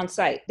shot him on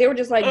sight. They were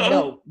just like,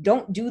 no,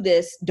 don't do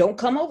this. Don't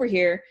come over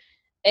here.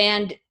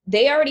 And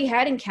they already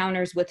had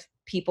encounters with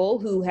people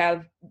who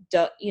have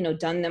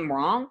done them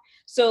wrong.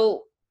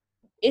 So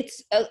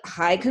it's a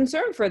high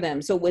concern for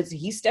them. So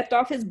he stepped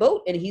off his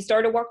boat and he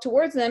started to walk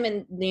towards them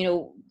and,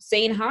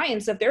 saying hi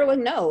and stuff. They're like,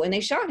 no. And they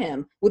shot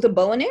him with a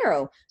bow and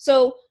arrow.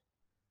 So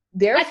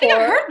therefore, I think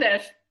I've heard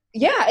this.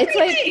 Yeah. It's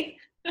like,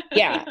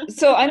 yeah.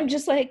 So I'm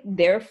just like,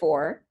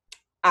 therefore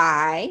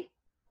I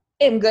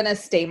am going to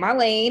stay my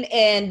lane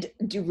and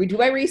do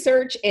my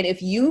research. And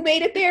if you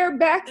made it there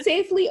back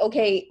safely,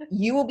 okay,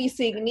 you will be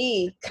seeing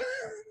me.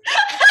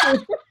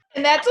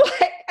 And that's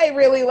why I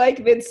really like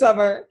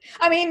Midsummer.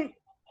 I mean,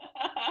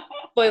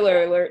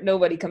 spoiler alert,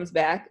 nobody comes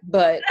back,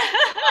 but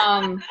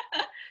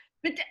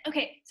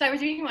okay, so I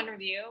was reading one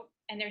review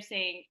and they're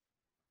saying,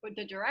 what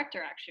the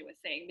director actually was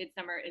saying,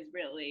 Midsummer is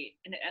really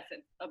in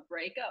essence a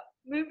breakup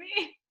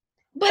movie.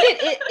 But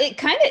it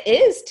kind of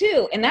is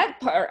too, and that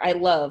part I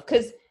love,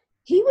 because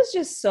he was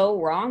just so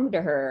wrong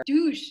to her.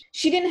 Douche.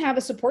 She didn't have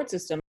a support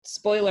system.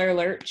 Spoiler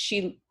alert,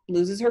 she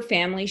loses her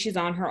family, she's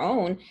on her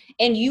own,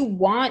 and you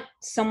want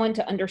someone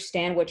to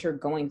understand what you're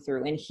going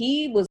through. And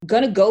he was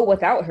gonna go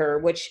without her,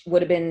 which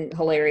would have been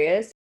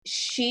hilarious.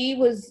 She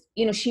was,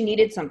 she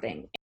needed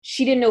something.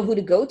 She didn't know who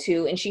to go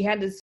to, and she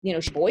had this,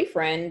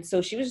 boyfriend.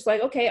 So she was just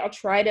like, okay, I'll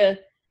try to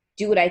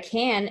do what I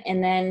can.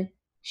 And then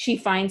she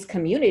finds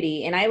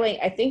community. And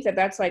I think that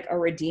that's like a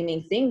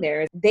redeeming thing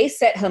there. They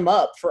set him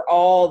up for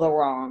all the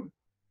wrong,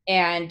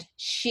 and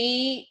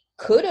she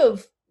could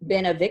have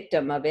been a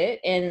victim of it.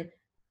 And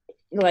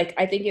like,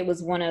 I think it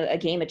was a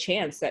game of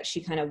chance that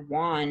she kind of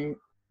won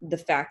the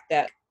fact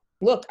that,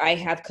 look, I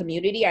have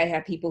community. I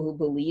have people who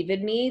believe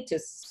in me to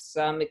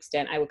some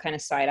extent. I would kind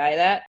of side eye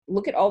that.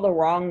 Look at all the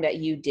wrong that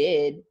you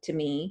did to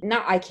me.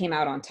 Not I came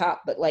out on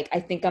top, but like,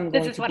 I think I'm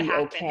going to be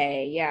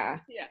okay. Yeah.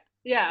 Yeah.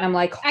 Yeah. And I'm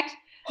like, actually,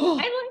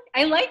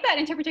 I like that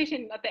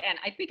interpretation at the end.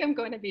 I think I'm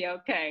going to be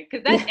okay.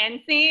 Because that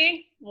end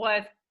scene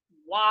was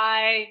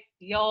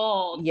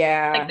wild.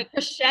 Yeah. Like the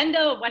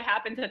crescendo of what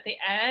happens at the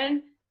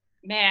end,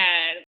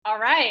 man, all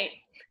right.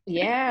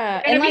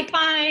 Yeah. And like,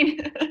 fine.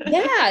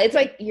 Yeah, it's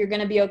like, you're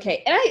gonna be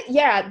okay.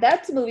 And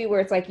that's a movie where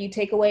it's like, you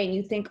take away and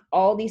you think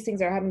all these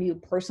things are happening to you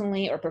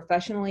personally or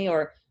professionally,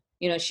 or,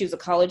 you know, she was a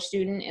college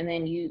student, and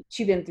then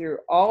she'd been through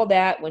all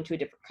that, went to a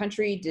different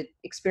country, did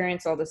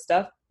experience all this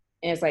stuff,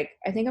 and it's like,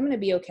 I think I'm gonna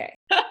be okay.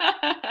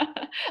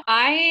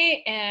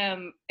 I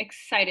am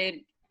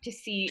excited to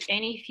see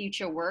any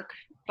future work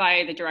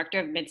by the director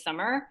of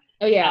Midsommar.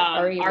 Oh yeah,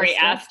 Ari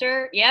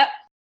Aster. Yep.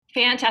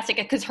 Fantastic,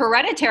 because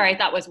Hereditary I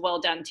thought was well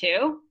done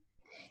too.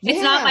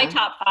 It's not my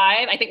top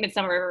 5. I think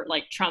Midsommar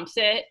like trumps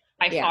it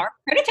by far.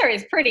 Hereditary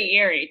is pretty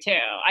eerie too.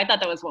 I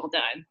thought that was well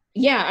done.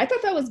 Yeah, I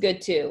thought that was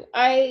good too.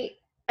 I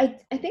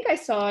think I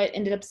saw it,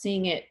 ended up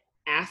seeing it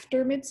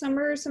after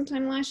Midsommar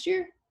sometime last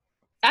year.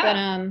 Oh. But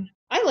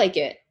I like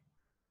it.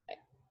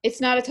 It's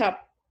not a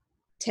top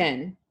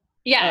 10.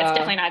 Yeah, it's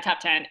definitely not a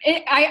top 10.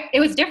 It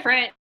was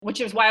different,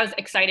 which is why I was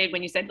excited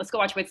when you said, let's go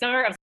watch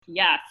Midsommar. I was like,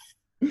 yes.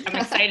 I'm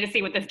excited to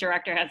see what this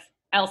director has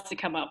else to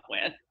come up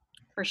with,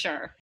 for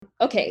sure.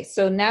 Okay,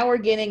 so now we're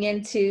getting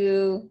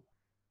into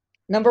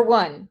number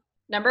 1.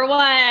 Number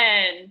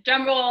 1,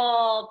 drum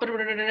roll.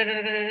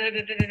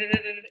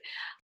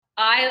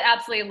 I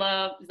absolutely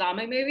love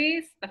zombie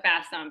movies, the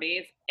fast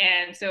zombies,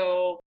 and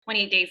so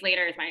 28 Days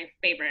Later is my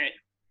favorite.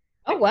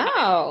 Oh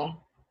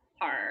wow!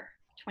 Horror.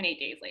 28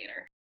 Days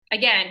Later.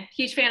 Again,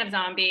 huge fan of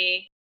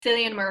zombie.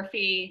 Cillian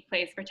Murphy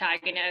plays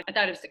protagonist. I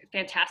thought it was a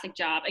fantastic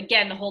job.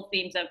 Again, the whole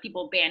themes of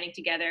people banding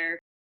together.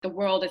 The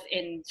world is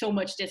in so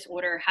much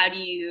disorder. How do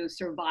you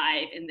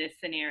survive in this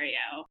scenario?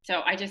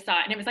 So I just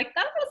thought, and it was like,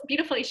 that was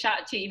beautifully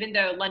shot too, even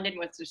though London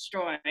was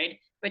destroyed,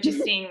 but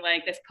just seeing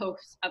like this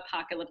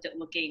post-apocalyptic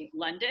looking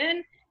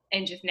London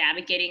and just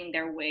navigating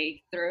their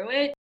way through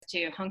it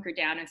to hunker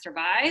down and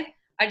survive.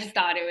 I just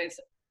thought it was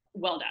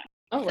well done.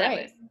 Oh, so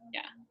right.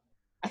 Yeah.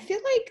 I feel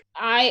like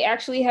I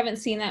actually haven't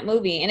seen that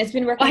movie, and it's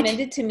been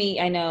recommended to me.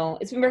 I know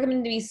it's been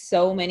recommended to me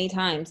so many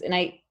times, and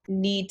I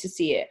need to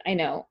see it. I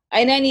know.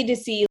 And I need to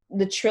see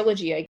the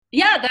trilogy.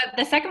 Yeah,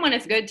 the second one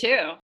is good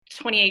too.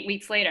 28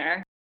 Weeks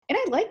Later. And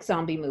I like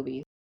zombie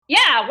movies.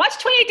 Yeah, watch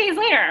 28 Days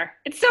Later.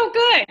 It's so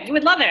good. You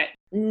would love it.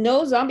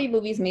 No zombie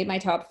movies made my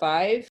top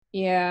 5.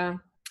 Yeah.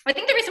 I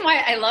think the reason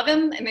why I love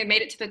them and they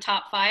made it to the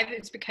top 5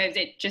 is because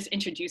it just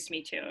introduced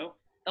me to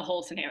the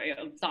whole scenario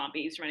of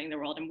zombies running the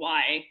world and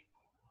why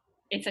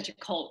it's such a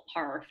cult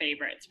horror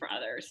favorites for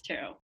others too.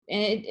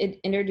 And it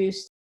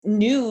introduced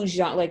new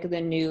genre, like the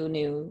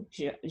new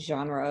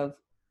genre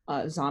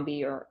of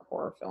zombie or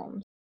horror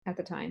films at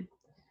the time.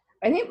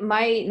 I think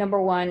my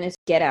number 1 is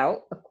Get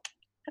Out.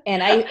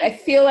 And I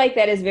feel like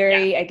that is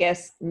very, I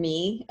guess,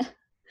 me.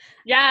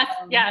 Yes,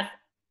 yes.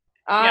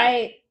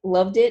 I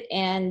loved it,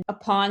 and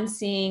upon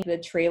seeing the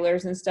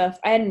trailers and stuff,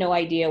 I had no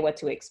idea what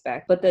to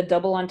expect. But the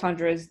double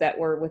entendres that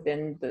were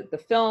within the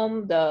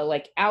film, the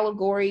like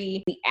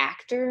allegory, the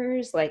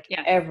actors, like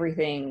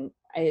everything,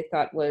 I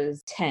thought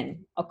was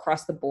 10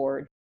 across the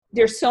board.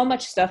 There's so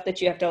much stuff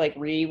that you have to like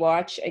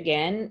rewatch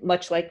again,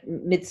 much like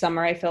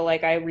Midsommar. I feel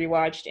like I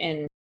rewatched,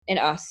 and in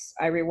Us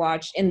I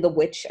rewatched, in The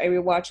Witch I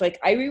rewatched. Like,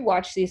 I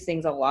rewatch these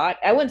things a lot.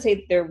 I wouldn't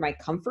say they're my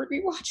comfort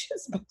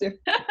rewatches, but they're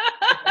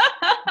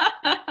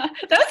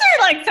those are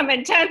like some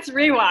intense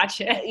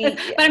rewatches. Yeah.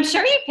 But I'm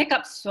sure you pick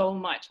up so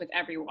much with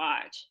every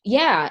watch.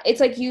 Yeah, it's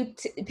like you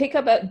pick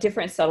up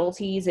different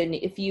subtleties, and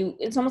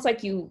it's almost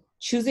like you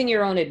choosing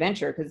your own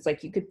adventure, because it's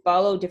like you could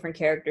follow different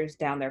characters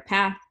down their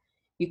path.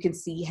 You can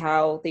see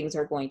how things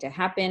are going to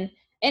happen.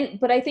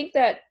 But I think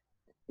that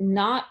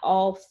not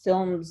all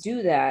films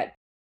do that.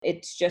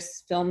 It's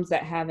just films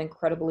that have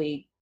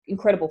incredible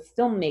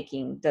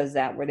filmmaking does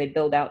that, where they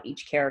build out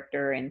each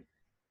character and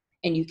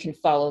you can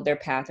follow their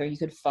path, or you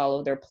could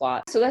follow their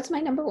plot. So that's my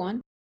number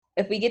 1.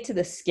 If we get to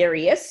the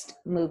scariest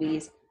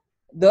movies,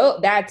 though,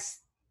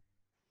 that's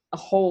a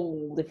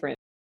whole different.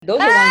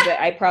 Those are ones that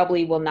I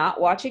probably will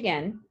not watch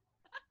again.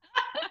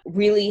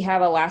 Really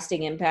have a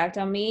lasting impact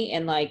on me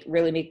and like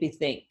really make me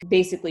think.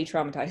 Basically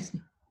traumatize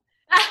me.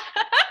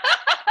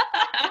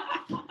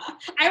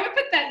 I would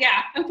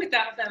put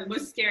that the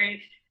most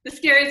scary, the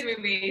scariest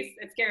movies.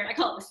 It's scary. I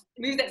call it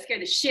the movies that scare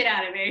the shit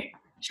out of me.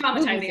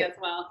 Traumatizing as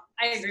well.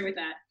 I agree with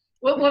that.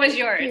 What was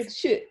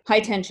yours?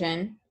 High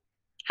Tension.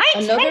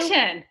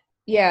 Tension.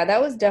 Yeah,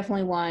 that was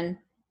definitely one.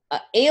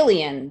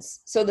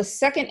 Aliens. So the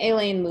second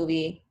Alien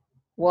movie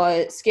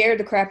scared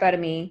the crap out of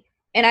me.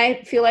 And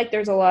I feel like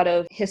there's a lot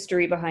of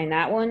history behind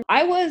that one.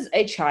 I was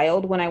a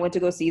child when I went to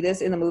go see this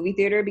in the movie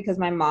theater because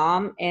my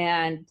mom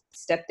and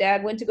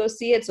stepdad went to go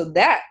see it. So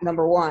that,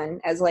 number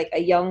one, as like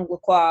a young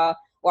Lacroix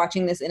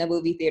watching this in a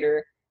movie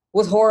theater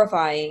was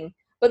horrifying.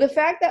 But the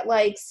fact that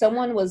like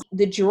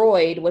the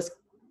droid was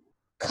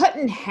cut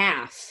in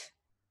half,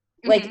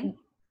 like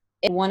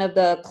in one of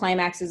the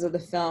climaxes of the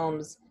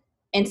films,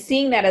 and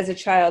seeing that as a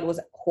child was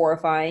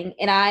horrifying.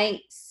 And I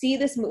see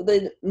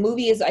the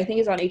movie I think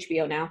is on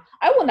HBO now.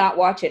 I will not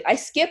watch it. I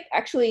skipped,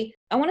 actually,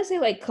 I want to say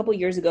like a couple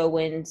years ago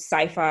when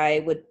Sci-Fi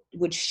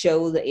would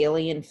show the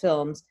Alien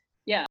films.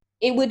 Yeah.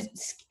 It would,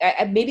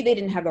 maybe they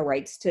didn't have the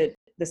rights to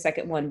the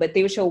second one, but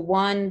they would show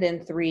 1,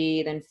 then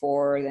 3, then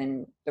 4,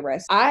 then the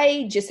rest.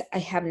 I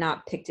have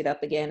not picked it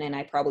up again, and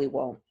I probably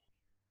won't.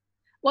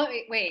 Well,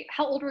 wait.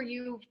 How old were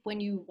you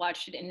when you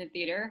watched it in the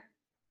theater?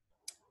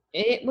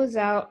 It was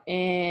out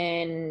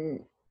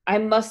in, I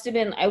must have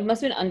been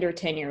under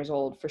 10 years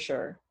old for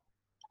sure.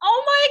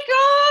 Oh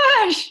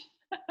my gosh!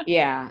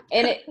 Yeah,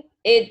 and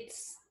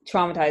it's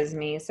traumatizes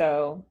me,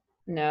 so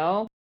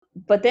no.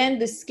 But then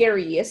the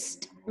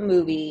scariest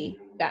movie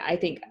that I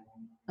think,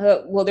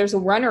 well, there's a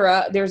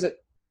runner-up. There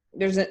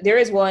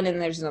is one,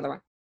 and there's another one.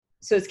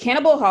 So it's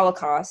Cannibal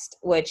Holocaust,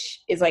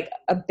 which is like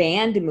a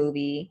banned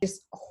movie,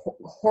 just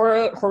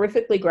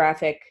horrifically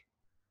graphic,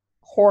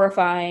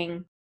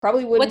 horrifying.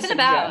 Probably wouldn't. What's it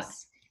about?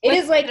 It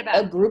is like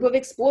a group of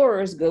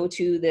explorers go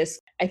to this,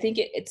 I think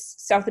it's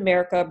South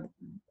America.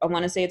 I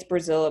want to say it's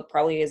Brazil. It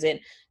probably isn't,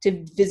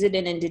 to visit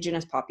an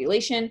indigenous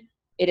population.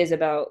 It is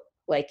about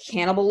like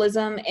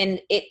cannibalism,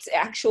 and it's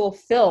actual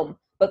film.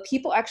 But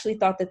people actually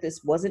thought that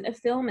this wasn't a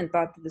film and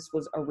thought that this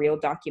was a real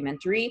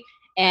documentary.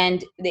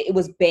 And it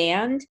was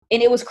banned,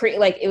 and it was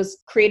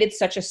created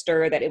such a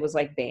stir that it was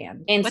like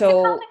banned. And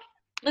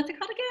What's it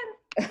called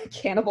again?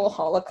 Cannibal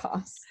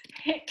Holocaust.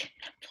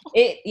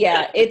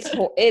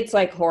 It's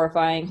like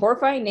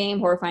horrifying name,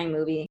 horrifying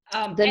movie.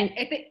 I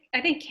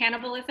think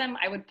cannibalism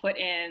I would put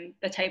in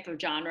the type of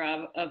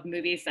genre of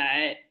movies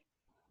that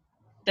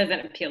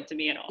doesn't appeal to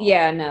me at all.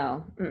 Yeah,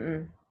 no.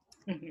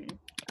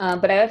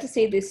 But I have to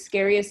say the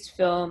scariest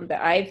film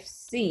that I've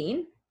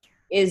seen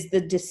is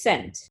The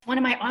Descent. One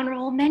of my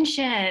honorable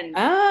mentions.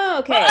 Oh,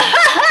 okay.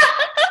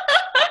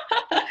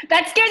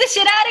 That scared the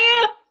shit out of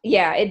you?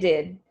 Yeah, it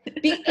did.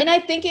 And I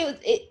think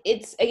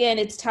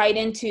it's tied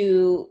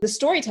into the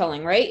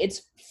storytelling, right?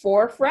 It's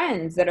 4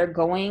 friends that are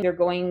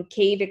going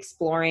cave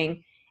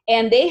exploring,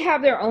 and they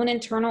have their own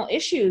internal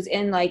issues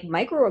and like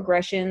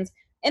microaggressions,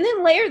 and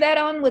then layer that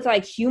on with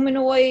like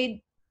humanoid.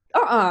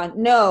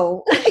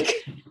 No.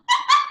 Like,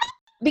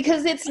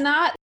 because it's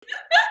not,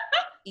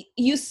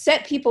 you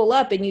set people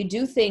up and you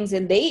do things,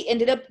 and they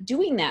ended up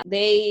doing that.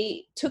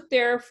 They took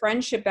their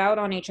friendship out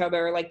on each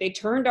other. Like, they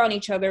turned on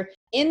each other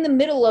in the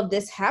middle of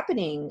this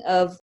happening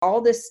of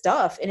all this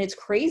stuff. And it's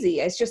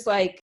crazy. It's just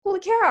like, holy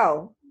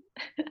cow.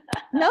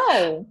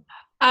 No.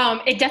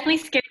 It definitely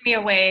scared me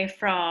away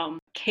from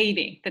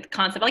caving. The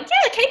concept, like,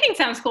 yeah, caving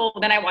sounds cool.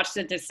 Then I watched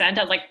The Descent.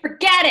 I was like,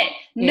 forget it.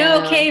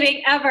 No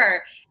caving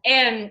ever.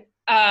 And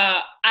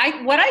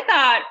what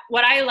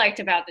I liked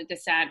about The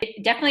Descent,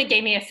 it definitely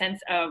gave me a sense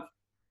of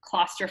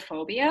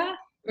claustrophobia.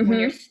 When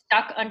you're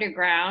stuck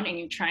underground and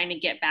you're trying to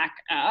get back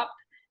up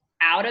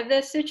out of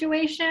this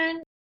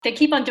situation. They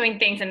keep on doing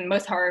things in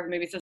most horror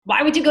movies.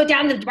 Why would you go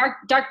down the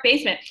dark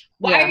basement?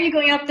 Why are you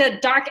going up the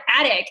dark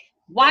attic?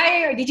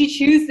 Why did you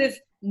choose this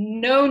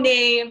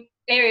no-name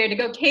area to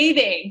go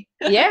caving?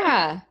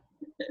 Yeah.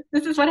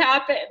 This is what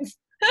happens.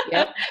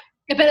 Yep.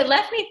 But it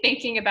left me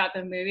thinking about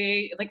the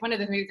movie, like one of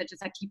the movies that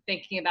just I keep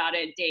thinking about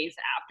it days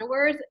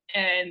afterwards.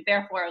 And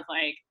therefore I was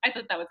like, I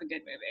thought that was a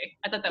good movie.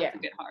 I thought that was a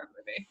good horror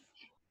movie.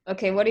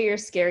 Okay, what are your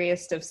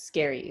scariest of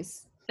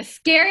scaries? The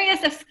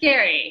scariest of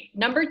scary,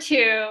 number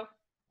 2,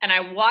 and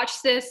I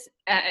watched this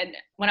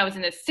when I was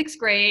in the 6th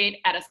grade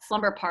at a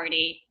slumber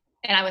party,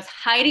 and I was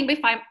hiding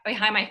behind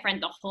my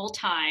friend the whole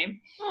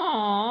time.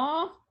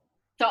 Aww.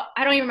 So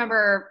I don't even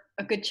remember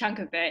a good chunk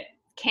of it.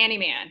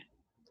 Candyman.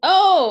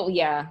 Oh,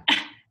 yeah.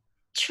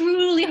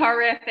 Truly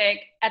horrific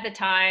at the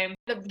time.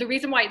 The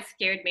reason why it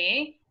scared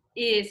me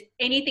is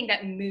anything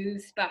that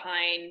moves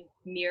behind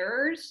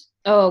mirrors.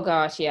 Oh,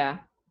 gosh, yeah.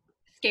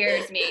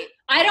 Scares me.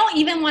 I don't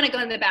even want to go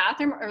in the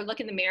bathroom or look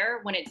in the mirror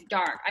when it's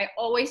dark. I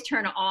always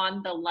turn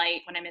on the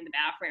light when I'm in the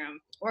bathroom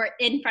or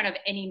in front of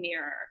any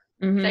mirror.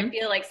 So I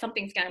feel like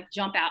something's going to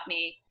jump at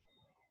me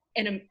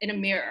in a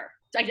mirror.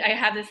 So I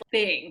have this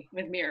thing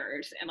with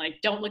mirrors, and like,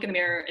 don't look in the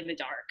mirror in the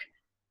dark,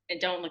 and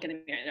don't look in the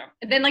mirror in the dark.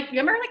 And then like,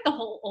 remember like the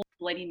whole old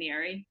Bloody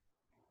Mary?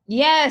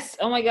 Yes.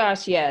 Oh my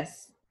gosh.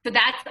 Yes. So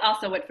that's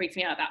also what freaks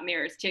me out about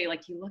mirrors too.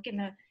 Like, you look in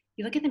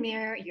the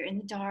mirror, you're in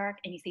the dark,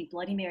 and you say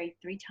Bloody Mary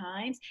 3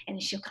 times, and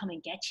then she'll come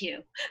and get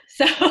you.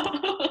 So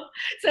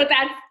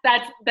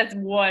that's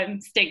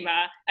one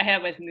stigma I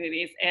have with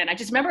movies. And I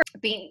just remember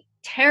being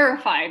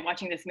terrified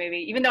watching this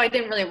movie, even though I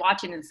didn't really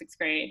watch it in 6th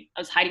grade.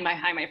 I was hiding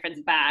behind my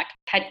friend's back.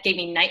 Gave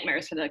me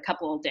nightmares for the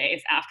couple of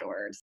days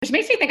afterwards, which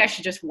makes me think I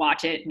should just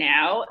watch it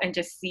now and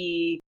just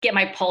get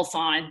my pulse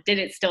on. Did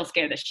it still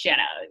scare the shit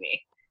out of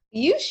me?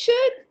 You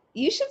should.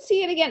 You should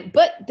see it again.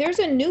 But there's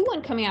a new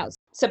one coming out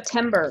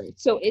September.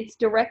 So it's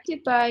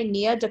directed by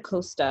Nia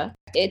DaCosta.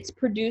 It's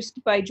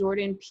produced by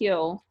Jordan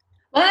Peele.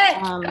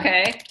 What?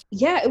 Okay.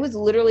 Yeah, it was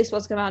literally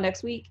supposed to come out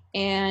next week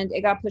and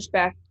it got pushed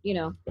back,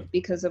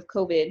 because of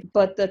COVID.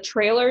 But the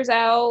trailer's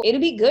out.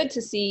 It'll be good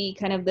to see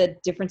kind of the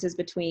differences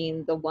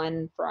between the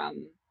one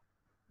from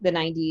the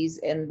 90s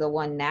and the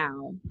one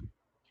now.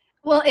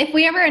 Well, if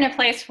we ever in a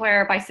place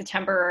where by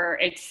September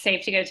it's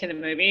safe to go to the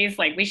movies,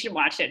 like we should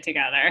watch it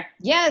together.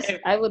 Yes,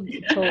 I would.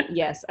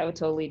 Yes, I would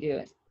totally do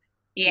it.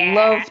 Yeah,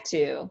 love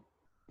to.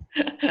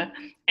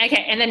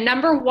 Okay, and then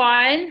number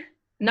one,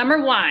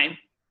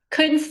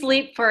 couldn't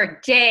sleep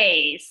for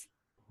days.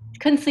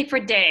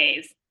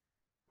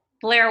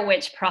 Blair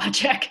Witch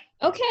Project.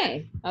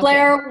 Okay.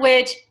 Blair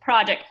Witch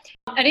Project.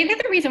 And I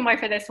think the reason why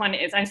for this one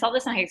is I saw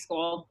this in high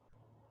school.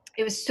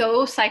 It was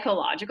so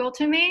psychological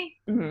to me.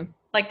 Mm-hmm.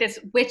 Like this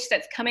witch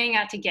that's coming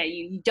out to get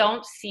you. You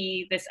don't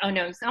see this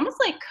unknown. It's almost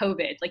like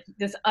COVID, like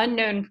this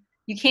unknown,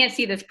 you can't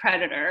see this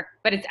predator,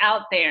 but it's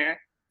out there.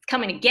 It's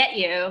coming to get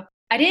you.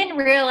 I didn't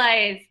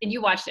realize, and you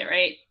watched it,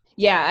 right?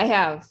 Yeah, I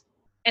have.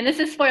 And this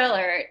is spoiler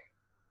alert.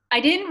 I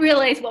didn't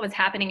realize what was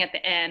happening at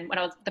the end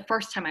the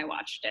first time I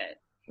watched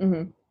it.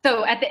 Mm-hmm.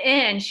 So at the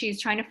end, she's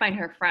trying to find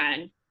her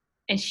friend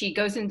and she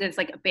goes into this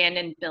like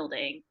abandoned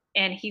building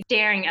and he's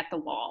staring at the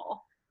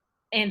wall.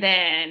 And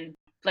then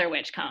Blair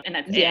Witch comes and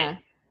that's it.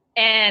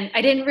 And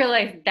I didn't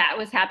realize that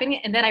was happening.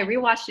 And then I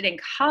rewatched it in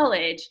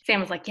college. Sam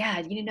was like, yeah,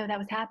 you didn't know that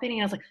was happening?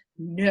 And I was like,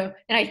 no.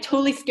 And I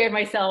totally scared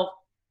myself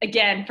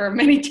again for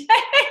many days.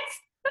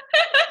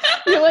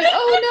 You're like,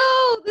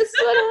 oh no, this is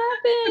what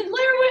happened.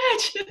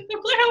 The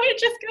Blair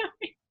Witch is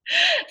coming.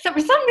 So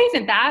for some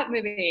reason, that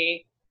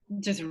movie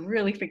just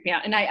really freaked me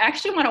out. And I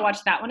actually want to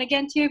watch that one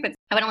again too, but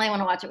I would only want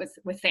to watch it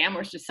with Sam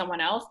or just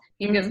someone else.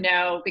 He goes,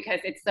 no,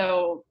 because it's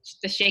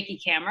the shaky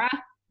camera.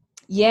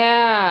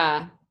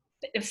 Yeah.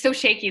 It was so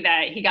shaky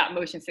that he got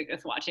motion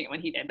sickness watching it when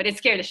he did, but it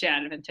scared the shit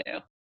out of him too.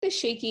 The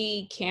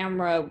shaky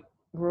camera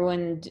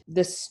ruined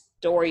the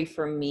story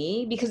for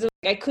me because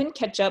I couldn't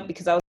catch up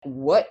because I was like,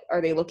 what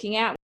are they looking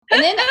at?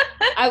 And then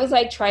I was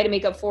like, try to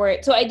make up for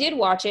it. So I did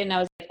watch it and I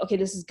was like, okay,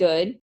 this is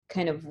good.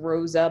 Kind of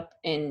rose up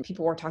and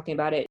people were talking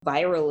about it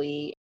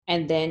virally.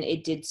 And then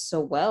it did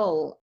so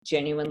well,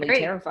 genuinely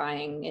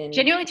terrifying.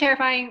 Genuinely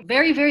terrifying,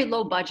 very, very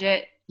low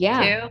budget.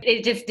 Yeah. Too.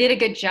 It just did a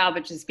good job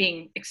of just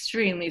being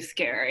extremely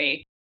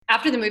scary.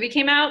 After the movie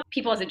came out,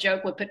 people as a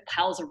joke would put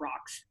piles of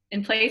rocks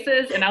in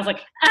places. And I was like,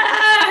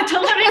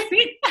 don't let me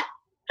see that.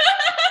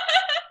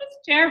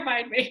 It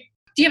terrified me.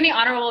 Do you have any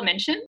honorable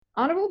mention?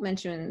 Honorable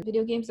mention,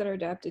 video games that are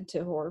adapted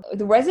to horror.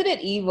 The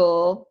Resident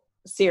Evil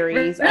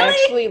series,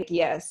 really?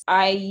 Yes.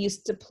 I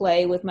used to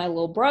play with my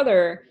little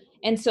brother.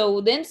 And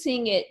so then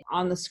seeing it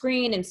on the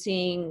screen and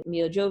seeing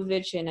Mila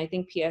Jovovich and I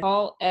think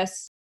Paul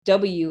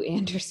S.W.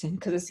 Anderson,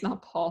 because it's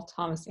not Paul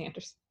Thomas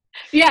Anderson.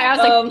 Yeah, I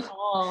was like,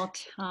 Paul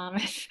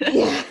Thomas.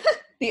 Yeah,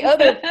 the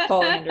other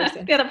Paul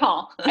Anderson. The other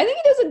Paul. I think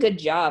he does a good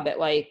job at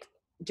like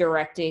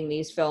directing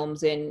these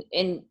films and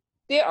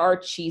they are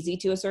cheesy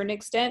to a certain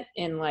extent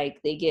and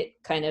like they get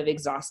kind of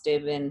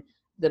exhaustive and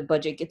the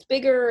budget gets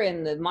bigger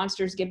and the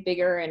monsters get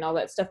bigger and all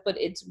that stuff. But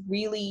it's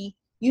really,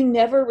 you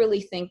never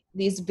really think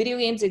these video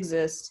games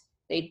exist.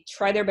 They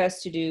try their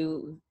best to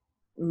do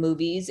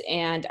movies.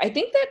 And I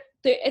think that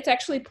it's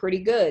actually pretty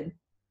good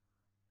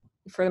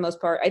for the most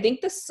part. I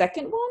think the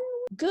second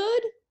one,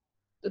 good.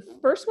 The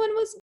first one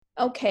was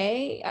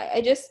okay.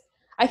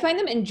 I find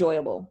them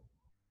enjoyable.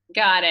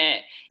 Got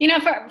it. You know,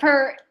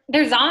 for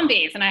they're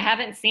zombies, and I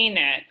haven't seen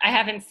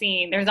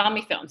it. They're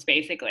zombie films,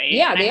 basically.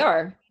 Yeah, they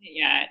are.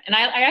 Yeah, and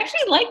I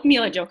actually like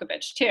Mila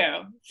Jovovich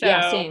too. So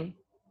yeah, same.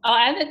 I'll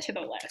add it to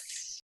the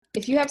list.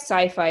 If you have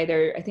sci-fi,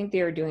 I think they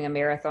are doing a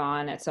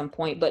marathon at some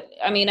point. But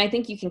I mean, I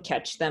think you can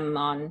catch them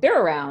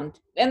they're around,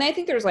 and I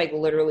think there's like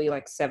literally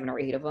like 7 or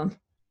 8 of them.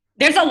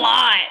 There's a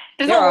lot.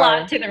 There's a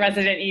lot to the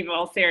Resident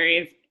Evil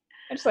series.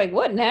 I'm just like,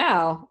 what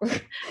now?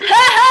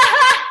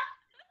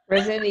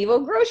 Resident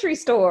Evil grocery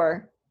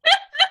store.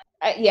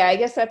 I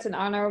guess that's an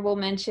honorable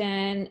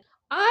mention.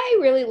 I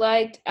really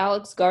liked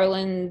Alex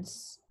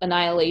Garland's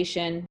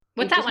Annihilation.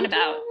 What's that one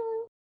about?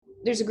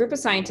 There's a group of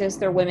scientists,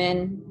 they're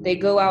women. They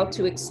go out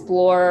to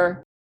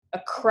explore a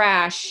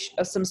crash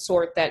of some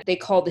sort that they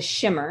call the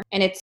Shimmer.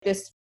 And it's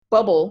this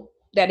bubble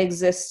that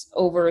exists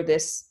over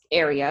this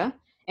area.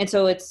 And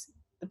so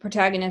the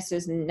protagonist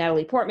is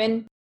Natalie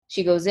Portman.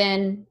 She goes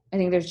in. I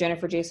think there's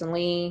Jennifer Jason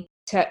Leigh,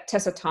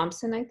 Tessa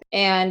Thompson, I think.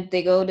 And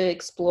they go to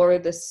explore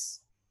this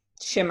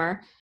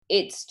Shimmer.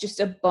 It's just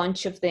a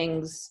bunch of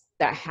things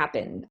that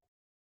happen.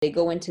 They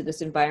go into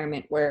this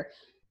environment where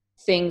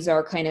things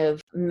are kind of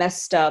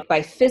messed up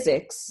by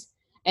physics.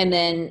 And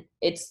then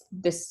it's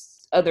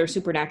this other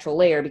supernatural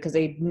layer because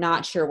they're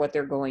not sure what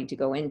they're going to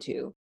go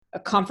into. A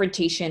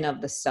confrontation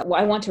of the stuff. Well,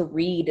 I want to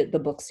read the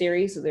book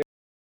series. So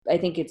I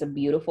think it's a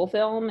beautiful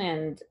film.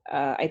 And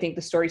I think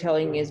the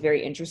storytelling is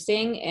very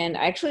interesting. And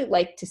I actually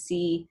like to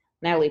see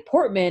Natalie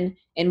Portman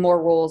in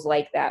more roles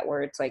like that,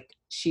 where it's like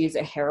she's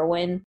a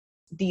heroine.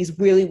 These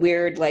really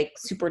weird, like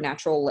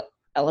supernatural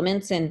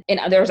elements, and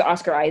there was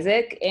Oscar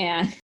Isaac,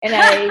 and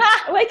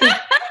I like him.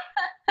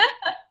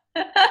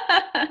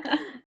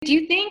 Do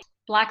you think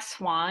Black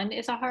Swan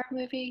is a horror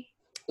movie?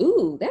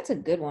 Ooh, that's a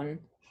good one.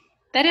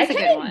 That is a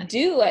good one. I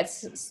do at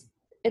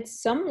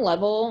some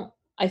level.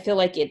 I feel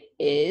like it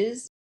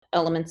is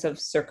elements of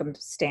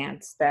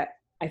circumstance that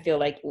I feel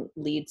like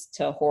leads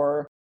to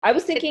horror. I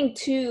was thinking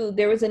too,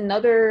 there was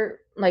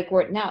another, like,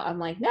 where now I'm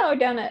like, no,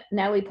 down at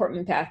Natalie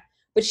Portman path,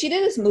 but she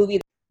did this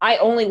movie I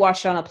only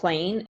watched on a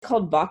plane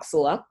called Vox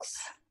Lux.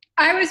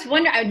 I was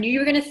wondering, I knew you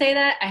were going to say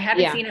that. I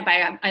haven't seen it,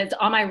 but it's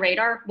on my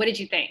radar. What did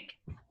you think?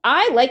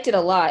 I liked it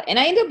a lot, and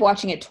I ended up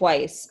watching it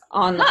twice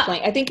on the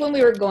plane. I think when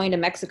we were going to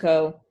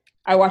Mexico,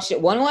 I watched it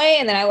one way,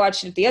 and then I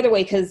watched it the other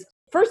way, because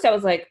first I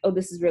was like, oh,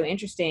 this is really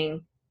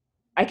interesting.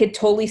 I could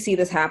totally see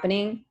this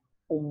happening.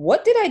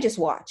 What did I just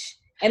watch?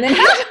 And then I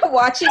ended up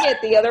watching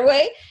it the other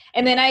way,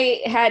 and then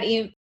I had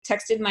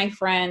texted my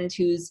friend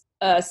who's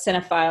a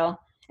cinephile,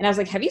 and I was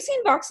like, have you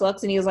seen Vox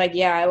Lux? And he was like,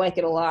 yeah, I like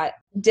it a lot.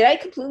 Did I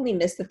completely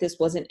miss that this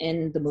wasn't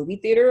in the movie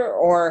theater,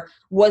 or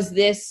was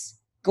this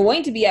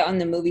going to be out in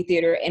the movie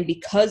theater, and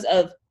because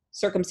of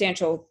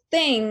circumstantial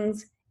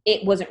things,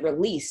 it wasn't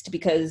released?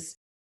 Because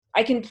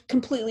I can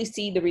completely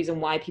see the reason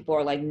why people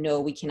are like, no,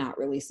 we cannot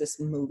release this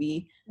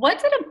movie.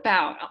 What's it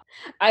about?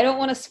 I don't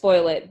want to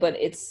spoil it, but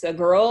it's a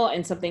girl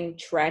and something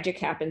tragic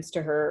happens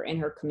to her in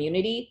her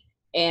community,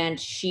 and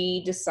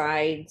she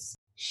decides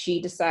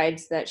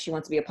that she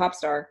wants to be a pop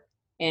star,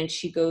 and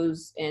she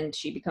goes and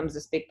she becomes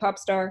this big pop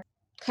star,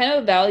 kind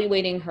of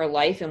evaluating her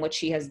life and what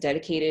she has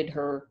dedicated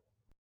her.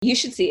 You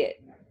should see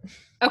it.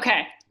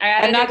 Okay.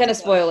 I'm not going to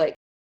spoil it.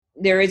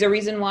 There is a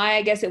reason why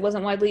I guess it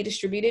wasn't widely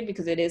distributed,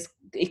 because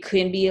it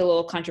can be a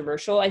little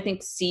controversial. I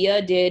think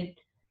Sia did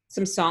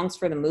some songs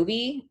for the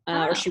movie,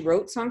 or she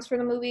wrote songs for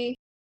the movie.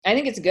 I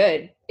think it's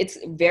good. It's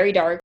very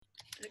dark.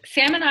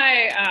 Sam and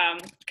I,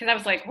 because I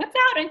was like, what's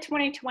out in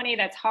 2020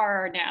 that's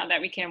horror now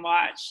that we can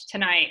watch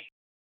tonight?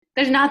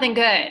 There's nothing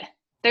good.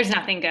 There's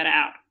nothing good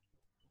out.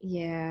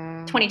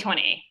 Yeah.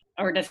 2020.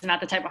 Or just not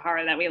the type of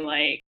horror that we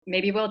like.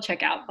 Maybe we'll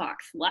check out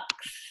Vox Lux.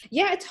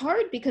 Yeah, it's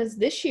hard because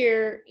this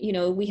year,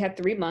 we had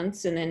 3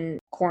 months and then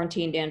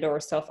quarantined and or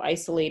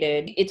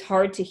self-isolated. It's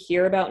hard to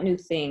hear about new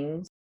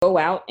things, go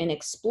out and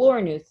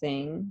explore new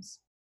things,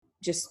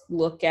 just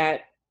look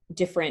at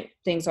different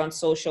things on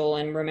social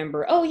and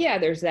remember, oh yeah,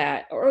 there's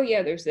that, or oh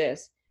yeah, there's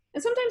this.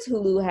 And sometimes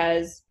Hulu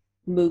has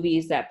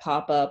movies that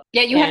pop up.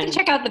 Yeah, you have to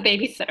check out The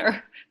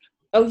Babysitter.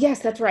 Oh yes,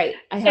 that's right.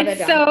 I have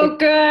it's that down. So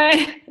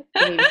good.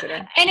 And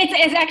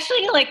it's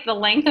actually like the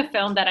length of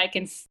film that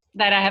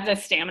I have the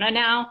stamina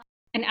now,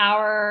 1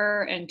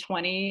 hour and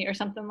 20 or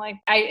something like.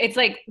 It's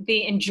like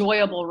the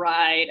enjoyable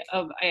ride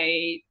of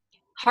a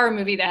horror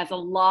movie that has a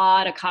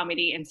lot of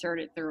comedy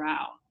inserted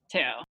throughout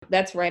too.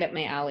 That's right up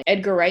my alley.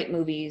 Edgar Wright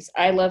movies.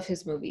 I love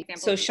his movies.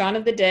 So Shaun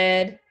of the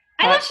Dead.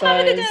 I love Shaun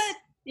of the Dead.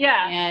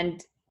 Yeah.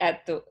 And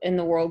In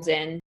the World's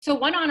End. So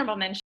one honorable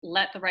mention,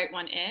 Let the Right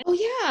One In. Oh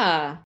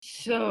yeah.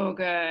 So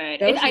good.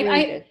 That was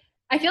really good.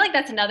 I feel like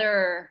that's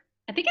another,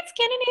 I think it's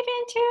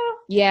Scandinavian too.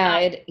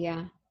 Yeah,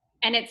 yeah.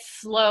 And it's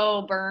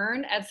slow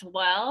burn as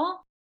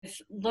well. This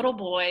little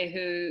boy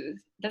who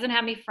doesn't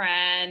have any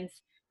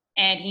friends,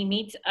 and he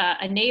meets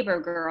a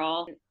neighbor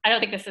girl. I don't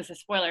think this is a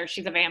spoiler.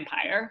 She's a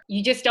vampire.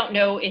 You just don't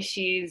know if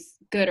she's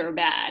good or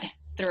bad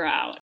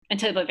throughout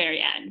until the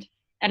very end.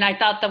 And I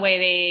thought the way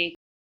they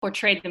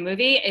portrayed the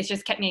movie, it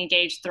just kept me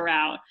engaged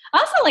throughout. I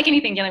also like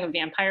anything dealing with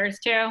vampires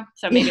too,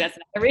 so maybe that's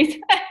another reason.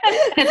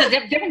 It's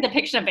a different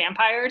depiction of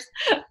vampires.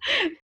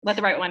 Let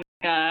the Right One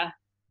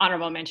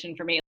honorable mention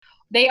for me.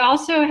 They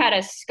also had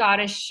a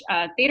Scottish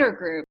theater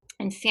group,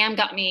 and Sam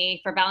got me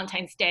for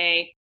Valentine's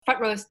Day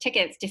front row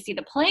tickets to see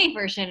the play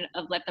version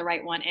of Let the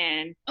Right One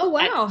In. Oh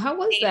wow, how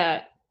was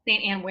that?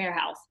 St. Anne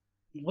Warehouse.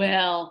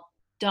 Well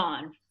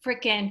done,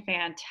 freaking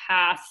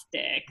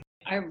fantastic.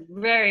 I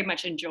very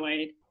much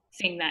enjoyed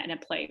seeing that in a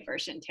play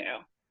version too.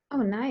 Oh,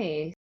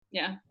 nice.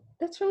 Yeah.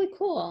 That's really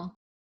cool.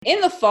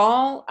 In the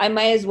fall, I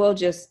might as well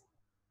just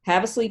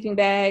have a sleeping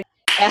bag,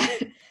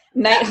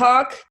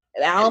 Nighthawk,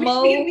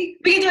 Alamo. We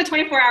can do a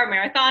 24-hour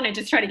marathon and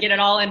just try to get it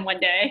all in one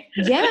day.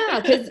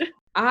 Yeah, because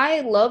I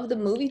love the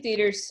movie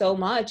theaters so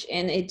much,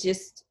 and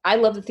I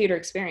love the theater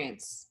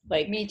experience.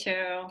 Like, me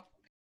too.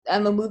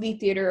 I'm a movie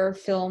theater or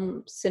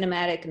film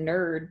cinematic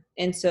nerd,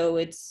 and so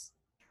it's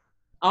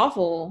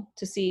awful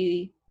to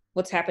see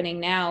what's happening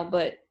now,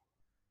 but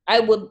I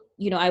would,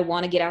 I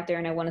want to get out there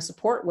and I want to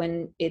support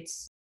when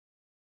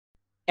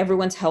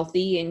everyone's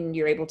healthy and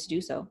you're able to do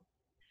so.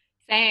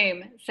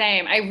 Same.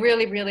 I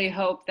really, really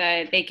hope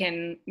that they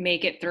can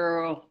make it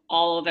through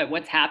all of it,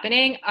 what's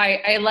happening.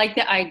 I like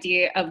the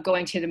idea of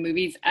going to the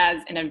movies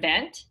as an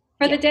event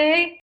for the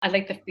day. I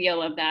like the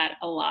feel of that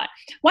a lot.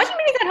 Watching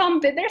movies at home,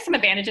 there's some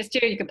advantages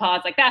too. You can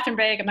pause, like bathroom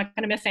break. I'm not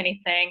going to miss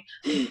anything.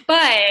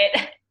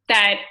 But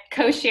that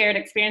co-shared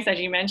experience, as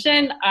you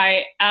mentioned,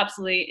 I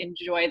absolutely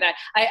enjoy that.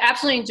 I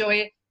absolutely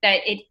enjoy that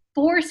it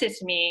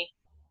forces me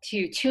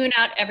to tune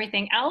out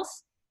everything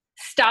else,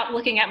 stop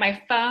looking at my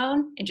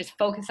phone, and just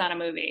focus on a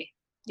movie.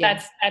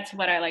 Yeah. That's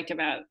what I liked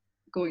about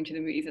going to the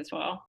movies as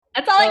well.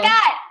 That's all I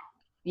got.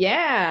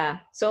 Yeah.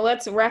 So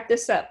let's wrap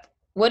this up.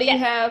 What do you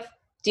have?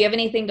 Do you have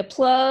anything to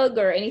plug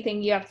or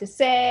anything you have to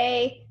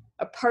say?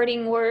 Or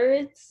parting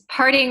words?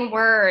 Parting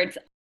words.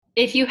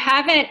 If you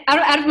haven't,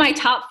 out of my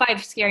top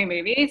 5 scary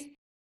movies,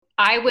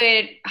 I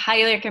would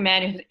highly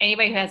recommend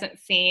anybody who hasn't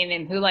seen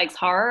and who likes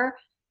horror,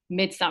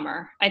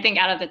 Midsummer. I think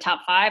out of the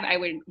top 5, I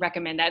would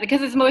recommend that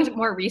because it's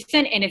more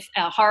recent and it's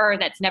a horror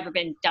that's never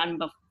been done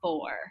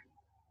before.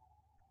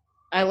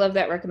 I love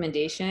that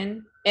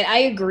recommendation. And I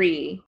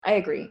agree.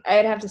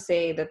 I'd have to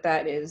say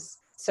that is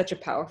such a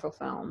powerful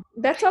film.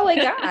 That's all I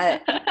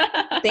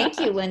got. Thank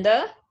you,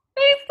 Linda.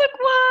 Thanks,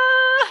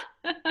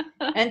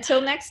 Lacroix.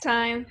 Until next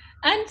time.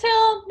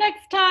 Until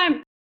next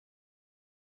time.